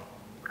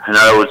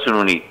հնարավորություն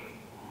ունի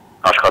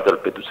աշխատել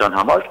պետության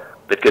համար,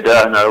 պետք է դա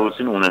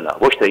հնարավորություն ունենա,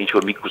 ոչ թե ինչ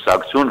որ մի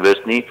կուսակցություն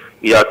վերցնի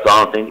իր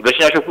ծանոթներին։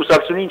 Վերջինաշով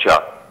կուսակցությունը ինչ է։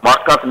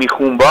 Մարդկանց մի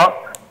խումբ է,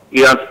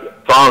 իրանց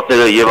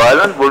ծանոթները եւ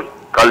այլն, որ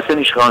գալիս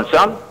են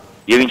իշխանության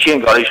եւ ինչի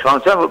են գալիս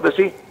իշխանության,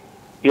 որպեսզի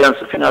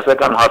իրանց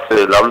ֆինանսական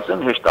հարցերը լավ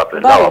լուծեն,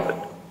 հեշտապեն, լավապեն։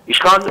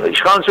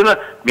 Իշխանությունը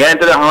միայն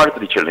դրա համար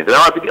պետք չէ լինի,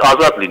 դրա համար պետք է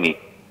ազատ լինի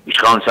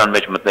իշխանության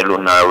մեջ մտնելու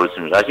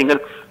հնարավորությունը։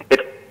 Այսինքն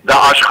դա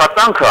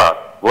աշխատանք է,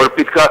 որ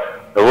պետք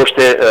է ոչ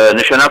թե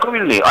նշանակով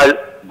լինի, այլ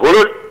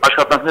բոլոր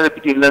աշխատանքները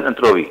պիտի լինեն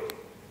ընտրովի։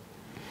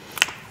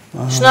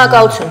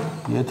 Շնորհակալություն։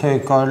 Եթե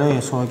կարելի է,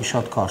 ես ուղղակի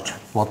շատ կարճ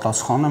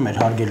պատասխանեմ մեր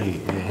հարգելի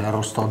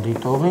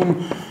հեռուստադիտողին,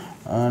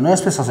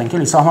 այսպես ասենք,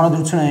 էլի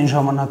սահմանադրությունը այն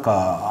ժամանակ է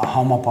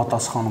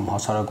համապատասխանում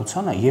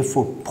հասարակությանը, երբ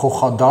որ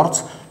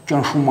փոխադարձ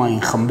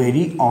ճնշումային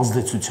խմբերի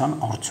ազդեցության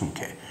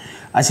արդյունք է։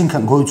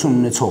 Այսինքն գոյություն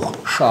ունեցող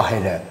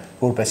շահերը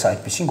որպես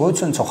այդպեսին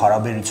գոյություն ունեցող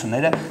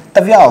հարաբերությունները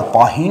տվյալ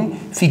պահին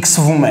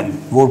ֆիքսվում են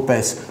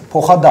որպես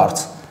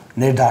փոխադարձ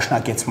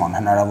ներդաշնակեցման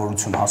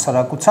հնարավորություն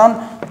հասարակության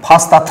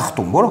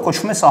փաստաթղթում, որը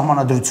կոչվում է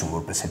սահմանադրություն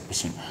որպես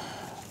այդպեսին։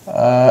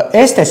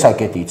 Այս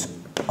տեսակետից,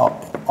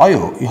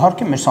 այո,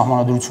 իհարկե մեր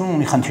սահմանադրությունը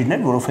ունի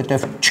խնդիրներ,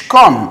 որովհետև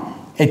չկան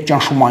այդ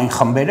ճնշումային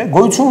խմբերը,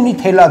 գոյություն ունի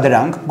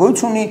թելադրանք,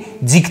 գոյություն ունի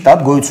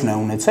դիկտատ, գոյություն է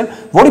ունեցել,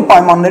 որի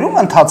պայմաններում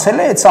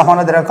ընթացել է այդ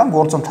սահմանադրական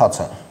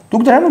գործընթացը։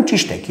 Դուք դրանում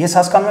ճիշտ եք։ Ես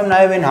հասկանում եմ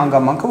նաև այն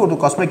հանգամանքը, որ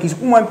դուք ասում եք, իսկ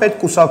ում են պետք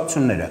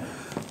կուսակցությունները։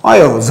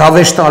 Այո,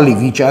 զավեշտալի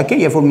վիճակ է,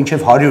 երբ որ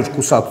մինչև 100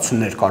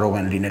 կուսակցություններ կարող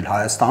են լինել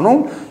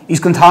Հայաստանում,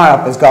 իսկ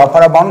ընդհանրապես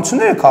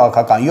գաղափարաբանությունները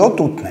քաղաքական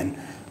 7-8-ն են։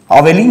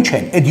 Ավելին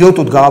չեն, այդ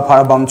 7-8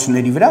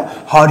 գաղափարաբանությունների վրա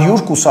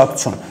 100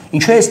 կուսակցություն։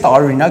 Ինչու է այս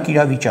տարօրինակ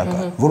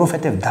իրավիճակը,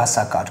 որովհետև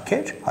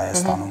դասակարգեր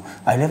Հայաստանում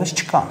այլևս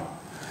չկան։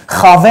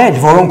 Խավեր,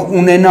 որոնք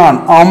ունենան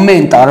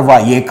ամեն տարվա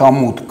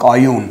եկամուտ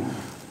կայուն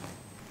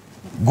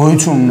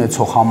գոյություն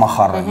ունեցող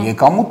համախառն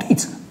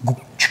եկամուտից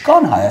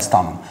չկան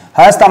Հայաստանում։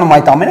 Հայաստանում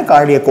այդ ամենը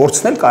կարելի է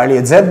կորցնել, կարելի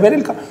է ձեռք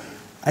բերել,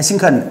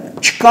 այսինքն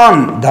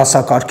չկան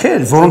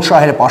դասակարգեր, որոնց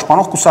շահերը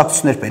պաշտպանող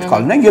կուսակցություններ պետք է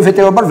լինեն եւ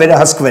հետեւաբար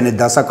վերահսկվեն այդ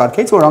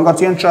դասակարգերից, որ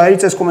հանկարծ իրենց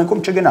շահերից այս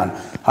կողմենկում չգնան։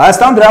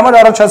 Հայաստանում դրա համար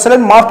առաջացել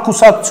են մարդ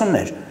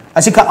կուսակցություններ,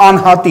 այսինքն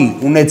անհատի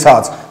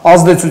ունեցած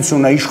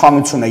ազդեցությունը,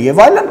 իշխանությունը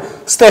եւ այլն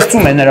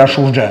ստեղծում է նրա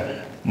շուրջը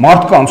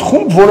մարդկանց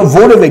խումբ, որը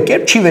որևէ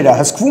կերպ չի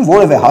վերահսկվում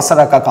որևէ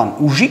հասարակական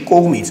ուժի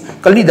կողմից։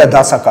 Կլինի դա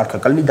դասակարգը,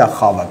 կլինի դա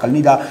խավը,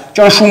 կլինի դա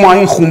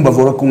ճնշումային խումբը,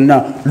 որը կունենա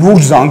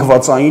լուրջ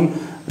զանգվածային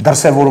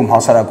դրսևորում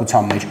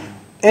հասարակության մեջ։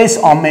 Այս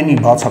ամենի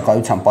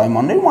բացակայության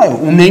պայմաններում այո,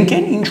 ունենք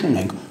են, ինչ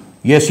ունենք։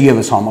 Ես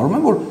եւս համարում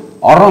եմ, որ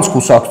առանց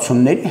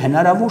կուսակցությունների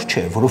հնարավոր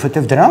չէ,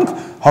 որովհետեւ դրանք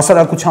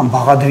հասարակության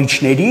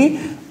բաղադրիչների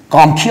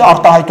կամքի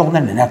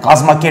արտահայտողներն են,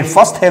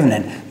 կազմակերպված թևն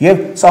են եւ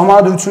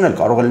սահմանադրությունն էլ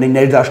կարող է լինել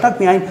ներդաշնակ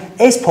միայն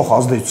այս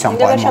փոխազդեցության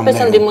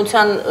պայմաններում։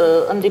 Ընդդիմության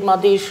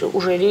ընդդիմադիր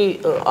ուժերի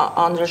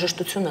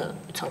անհրաժեշտությունը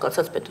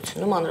ցանկացած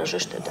պետությունում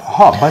անհրաժեշտ է դա։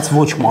 Հա, բայց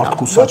ոչ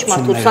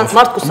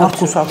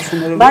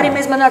մարդկուսակցությունները։ Բարի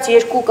մեզ մնաց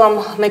 2 կամ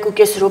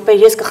 1.5 րոպե,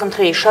 ես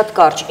կխնդրեի շատ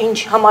կարճ, ինչ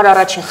համար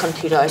առաջին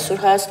խնդիրը այսօր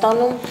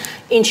Հայաստանում,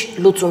 ինչ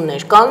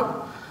լուծումներ կան։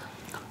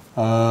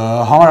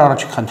 Համար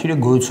առաջին խնդիրը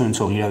գոյություն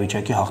ունեցող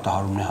իրավիճակի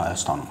հաղթահարումն է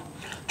Հայաստանում։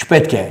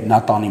 Չպետք է նա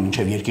տանի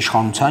մինչև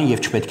երկիշխանության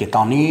եւ չպետք է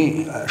տանի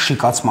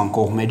շիկացման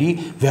կողմերի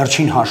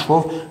վերջին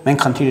հաշվով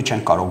մենք խնդիրը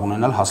չենք կարող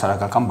ունենալ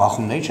հասարակական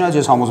բախումների, չնայած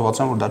ես համոզված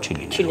եմ, որ դա չի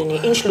լինի։ Չի լինի,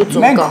 ինչ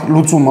լուծում կա։ Մենք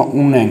լուծումը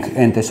ունենք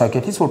այն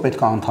տեսակետից, որ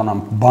պետք է ընթանան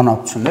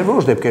բանակցություններ,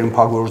 որոշ դեպքերում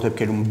փակ, որոշ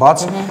դեպքերում բաց,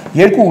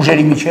 երկու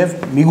ուժերի միջև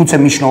միգուցե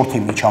միջնորդի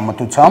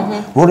միջամտությամբ,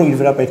 որը իր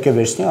վրա պետք է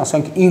վերցնի,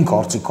 ասենք, ին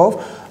կարծիքով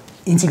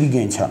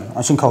ինտելիգենցիան,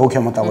 այսինքն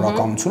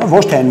հոգեմտավորականությունը,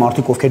 ոչ թե այն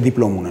մարդիկ, ովքեր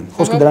դիպլոմ ունեն։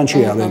 Խոսքը դրան չի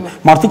վերաբերում։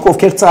 Մարդիկ,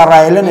 ովքեր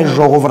ծառայել են այս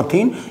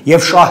ժողովրդին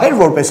եւ շահեր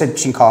որպես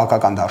այդպիսին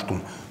քաղաքական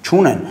դաշտում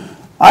չունեն։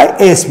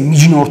 Այս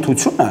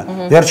միջնորդությունը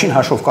վերջին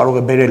հաշվով կարող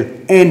է բերել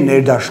այն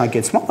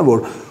ներդաշնակեցմանը, որ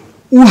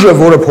ուժը,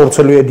 որը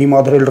փորձելու է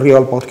դիմադրել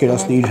ռեալ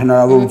պատկերացնի իր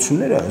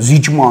հնարավորությունները,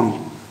 զիջման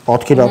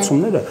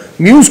պատկերացումները,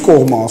 մյուս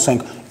կողմը,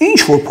 ասենք, ինչ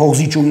որ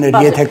փոխզիջումներ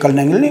եթե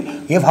կլինեն լինի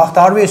եւ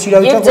հաղթահարվի այս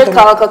իրավիճակը։ Եվ ձեր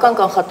քաղաքական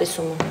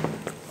կանխատեսումը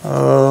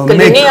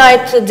կլինի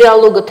այդ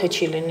դիալոգը թե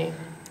չի լինի։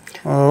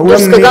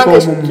 Դուրս կգանք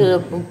այս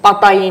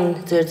պատային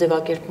ձեր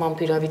ձևակերպման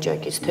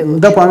իրավիճակից, թե ոչ։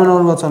 Դա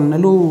պայմանավորված է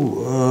լինելու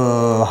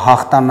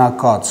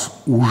հաղթանակած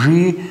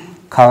ուժի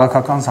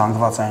քաղաքական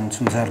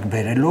զանգվածայնություն ձեռք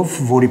բերելով,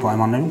 որի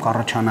պայմաններում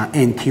կառաջանա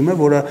այն թիմը,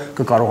 որը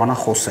կկարողանա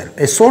խոսել։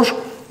 Այսօր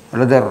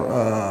դեռ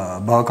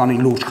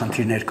բավականին լուրջ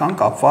խնդիրներ կան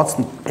կապված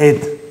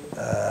այդ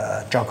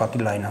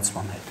ճակատի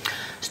լայնացման հետ։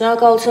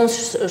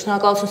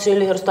 Շնորհակալություն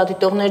սիրելի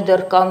հեռուստադիտողներ,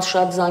 դեռ կան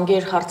շատ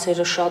զանգեր,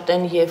 հարցերը շատ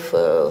են եւ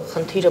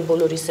խնդիրը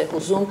բոլորիս է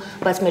հուզում,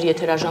 բայց մեր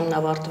եթերաժամն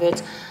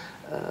ավարտվեց,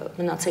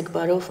 մնացեք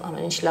բարով,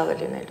 ամեն ինչ լավ է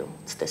լինելու։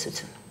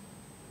 Ցտեսություն։